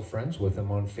fact, I'm still friends with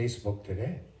him on Facebook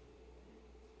today.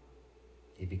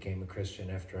 He became a Christian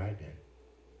after I did.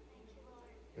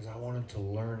 Because I wanted to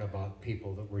learn about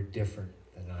people that were different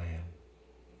than I am.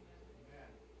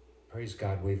 Praise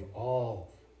God, we've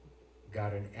all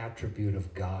got an attribute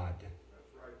of God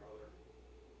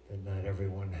that not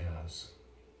everyone has.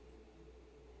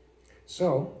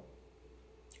 So,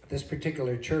 this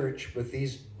particular church with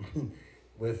these,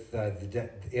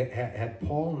 had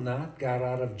Paul not got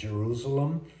out of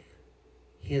Jerusalem,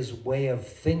 his way of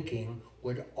thinking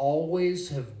would always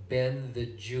have been the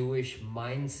Jewish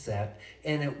mindset,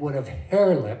 and it would have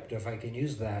hair-lipped, if I can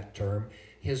use that term,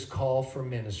 his call for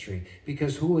ministry.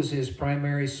 Because who was his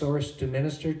primary source to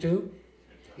minister to?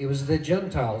 It was the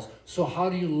Gentiles. So how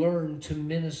do you learn to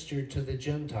minister to the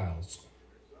Gentiles?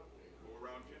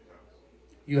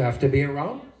 You have to be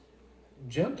around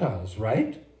Gentiles,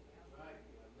 right?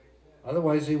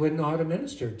 Otherwise, he wouldn't know how to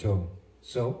minister to them.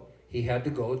 So he had to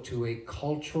go to a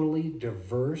culturally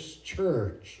diverse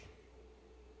church.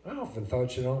 I often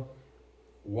thought,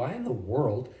 why in the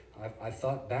world, I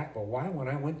thought back, but why when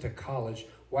I went to college,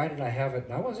 why did I have it?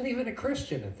 And I wasn't even a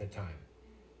Christian at the time.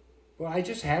 Well, I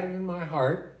just had it in my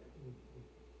heart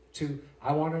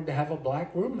I wanted to have a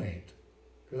black roommate.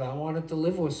 Because I wanted to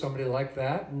live with somebody like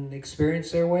that and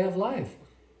experience their way of life.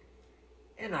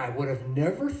 And I would have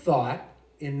never thought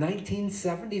in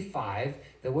 1975,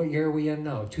 that what year are we in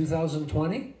now,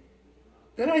 2020?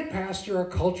 That I'd pastor a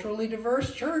culturally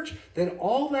diverse church. That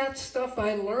all that stuff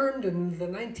I learned in the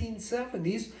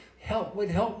 1970s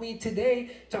would help me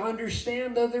today to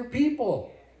understand other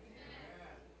people.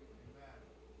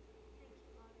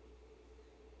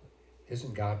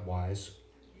 Isn't God wise?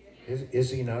 Is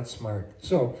he not smart?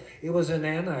 So it was in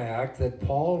Antioch that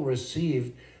Paul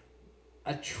received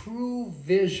a true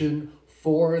vision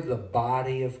for the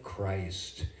body of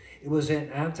Christ. It was in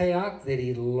Antioch that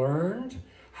he learned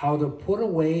how to put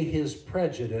away his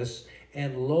prejudice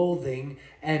and loathing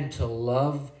and to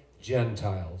love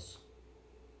Gentiles.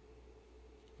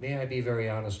 May I be very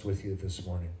honest with you this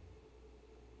morning?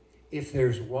 If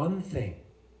there's one thing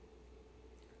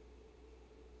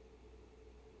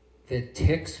that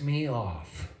ticks me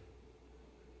off,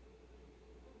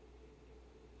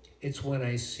 it's when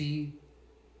I see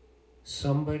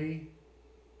somebody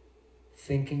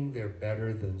thinking they're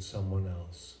better than someone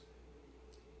else,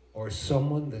 or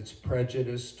someone that's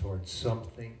prejudiced towards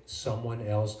someone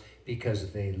else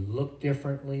because they look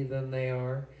differently than they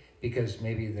are, because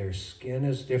maybe their skin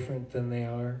is different than they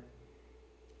are.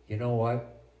 You know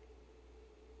what?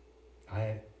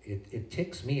 It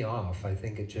ticks me off. I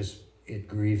think it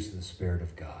grieves the Spirit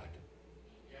of God.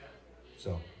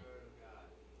 So,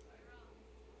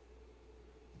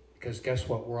 because guess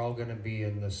what? We're all going to be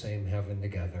in the same heaven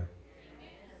together.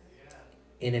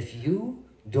 And if you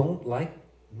don't like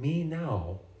me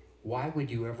now, why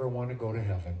would you ever want to go to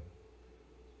heaven?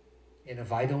 And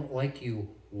if I don't like you,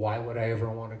 why would I ever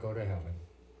want to go to heaven?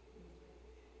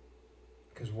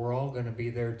 Because we're all going to be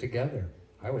there together.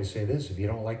 I always say this, if you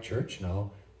don't like church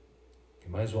now, you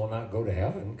might as well not go to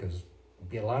heaven, because there'll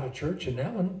be a lot of church in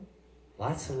heaven.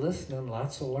 Lots of listening,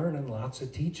 lots of learning, lots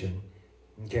of teaching.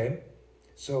 Okay?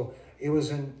 So it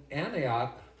was in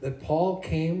Antioch that Paul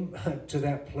came to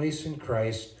that place in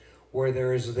Christ where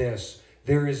there is this.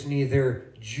 There is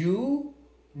neither Jew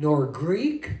nor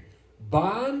Greek,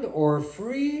 bond or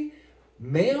free,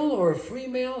 male or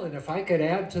female, and if I could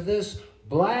add to this,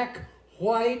 black,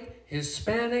 white,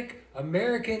 Hispanic,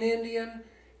 American Indian,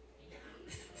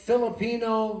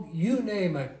 Filipino, you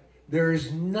name it. There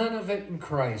is none of it in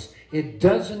Christ. It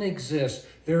doesn't exist.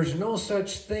 There's no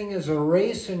such thing as a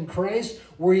race in Christ.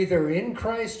 We're either in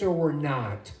Christ or we're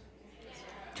not.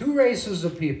 Two races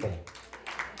of people.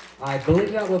 I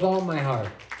believe that with all my heart.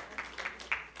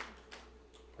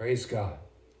 Praise God.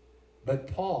 But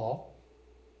Paul,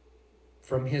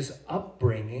 from his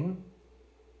upbringing,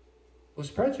 was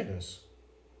prejudiced.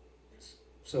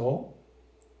 So,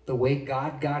 the way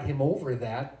God got him over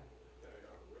that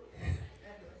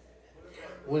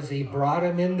was he brought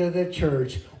him into the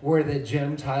church where the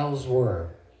Gentiles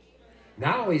were.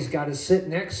 Now he's got to sit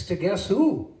next to guess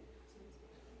who?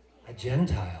 A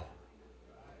Gentile.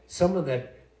 Someone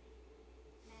that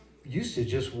used to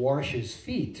just wash his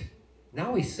feet.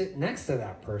 Now he's sitting next to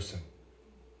that person.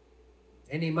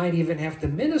 And he might even have to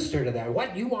minister to that.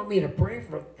 What, you want me to pray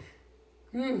for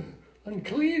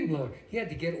unclean? Look, he had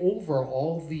to get over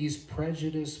all these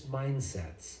prejudiced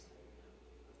mindsets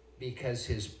because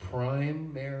his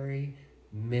primary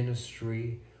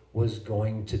ministry was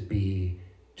going to be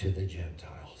to the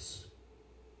Gentiles.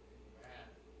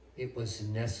 It was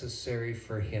necessary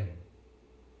for him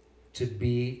to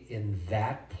be in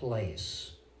that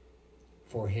place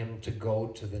for him to go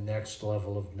to the next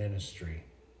level of ministry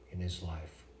in his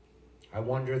life. I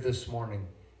wonder this morning,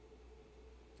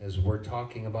 as we're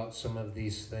talking about some of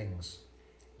these things,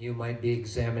 you might be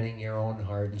examining your own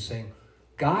heart and saying,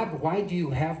 God, why do you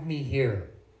have me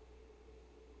here?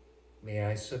 May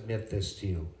I submit this to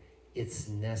you? it's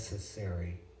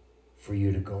necessary for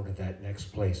you to go to that next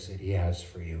place that he has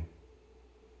for you.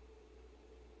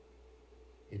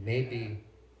 It may be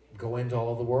go into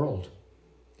all the world.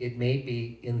 It may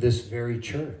be in this very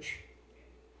church.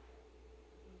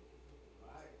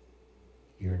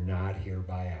 You're not here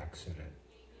by accident.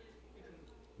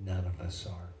 None of us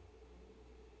are.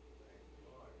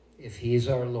 If he's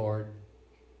our Lord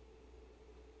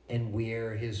and we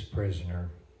are his prisoner,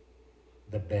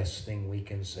 the best thing we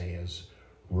can say is,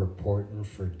 reporting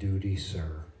for duty,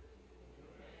 sir.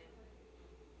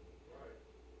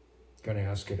 Going to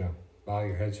ask you to bow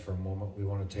your heads for a moment. We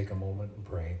want to take a moment and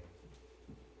pray.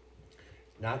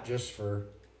 Not just for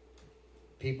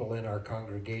people in our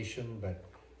congregation, but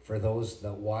for those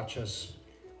that watch us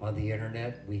on the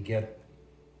internet. We get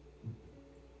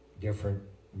different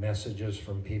messages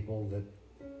from people that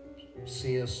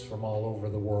see us from all over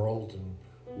the world and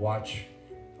watch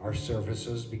our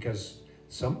services, because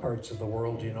some parts of the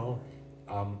world, you know,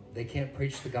 they can't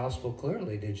preach the gospel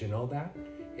clearly. Did you know that?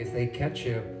 If they catch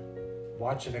you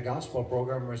watching a gospel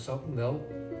program or something, they'll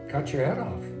cut your head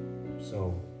off.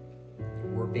 So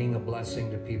we're being a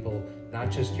blessing to people, not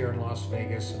just here in Las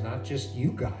Vegas and not just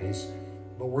you guys,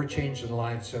 but we're changing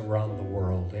lives around the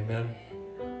world. Amen.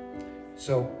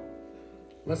 So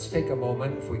let's take a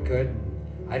moment, if we could.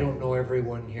 I don't know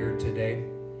everyone here today,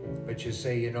 but you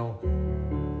say, you know,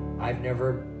 I've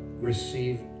never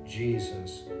received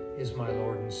Jesus as my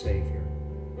Lord and Savior,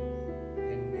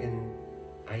 and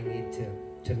I need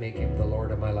to make him the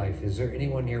Lord of my life. Is there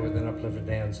anyone here with an uplifted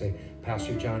hand and say,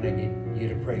 Pastor John, I need you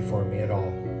to pray for me at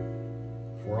all?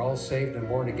 If we're all saved and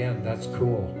born again, that's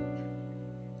cool.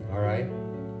 All right?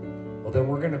 Well, then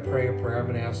we're going to pray a prayer. I'm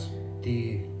going to ask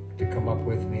Dee to come up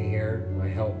with me here, my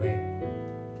helpmate.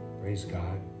 Praise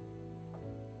God.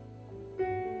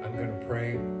 I'm going to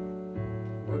pray.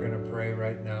 We're going to pray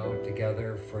right now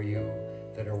together for you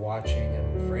that are watching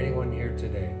and for anyone here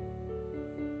today.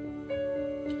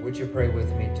 Would you pray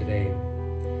with me today?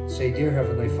 Say, Dear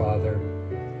Heavenly Father,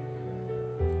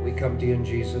 we come to you in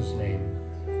Jesus' name.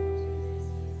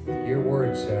 Your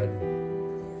word said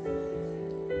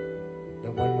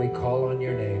that when we call on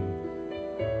your name,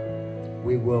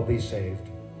 we will be saved.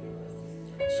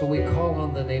 So we call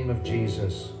on the name of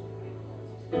Jesus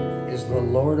as the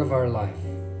Lord of our life.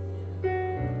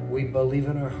 We believe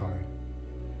in our heart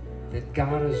that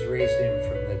God has raised him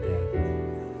from the dead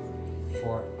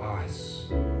for us.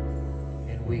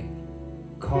 And we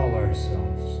call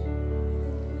ourselves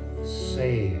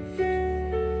saved,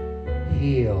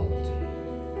 healed,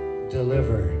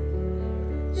 delivered,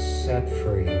 set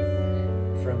free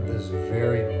from this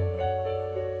very moment.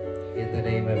 In the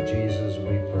name of Jesus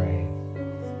we pray.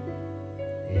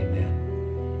 Amen.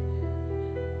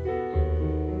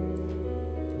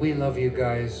 We love you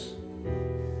guys.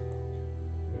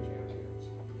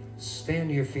 Stand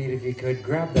to your feet if you could.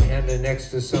 Grab the hand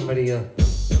next to somebody.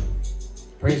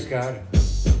 Praise God.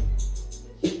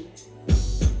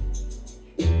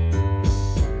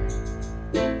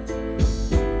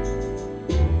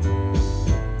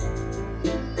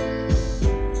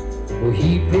 Well,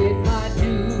 he paid my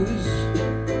dues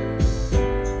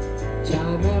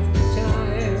time after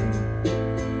time.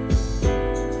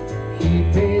 He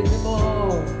paid them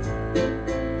all,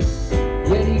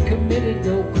 yet he committed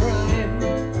no crime.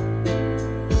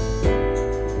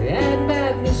 And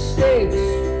bad mistakes,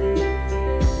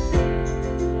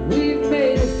 we've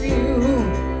made a few,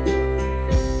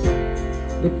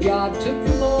 but God took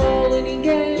them all and he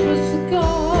gave us the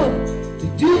call to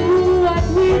do what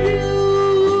we do.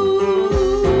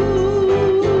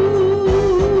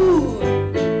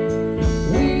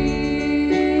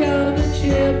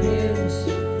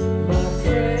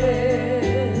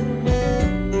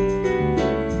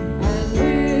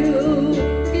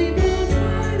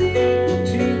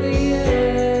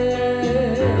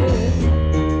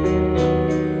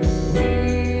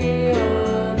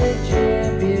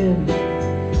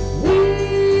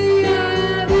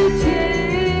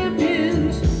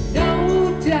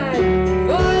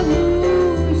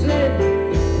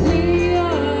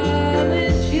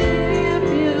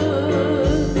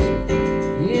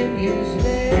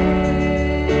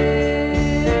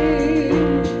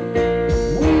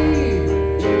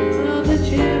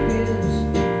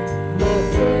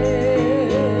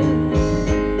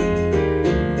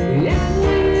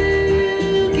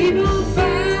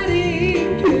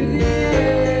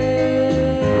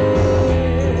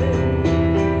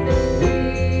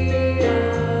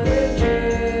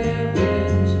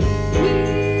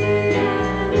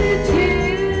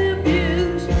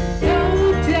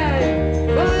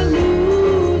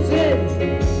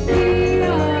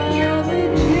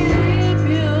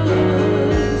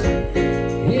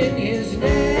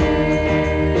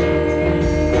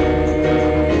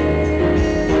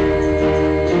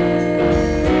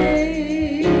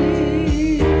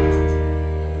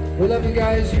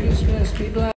 Christmas. Be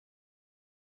blessed.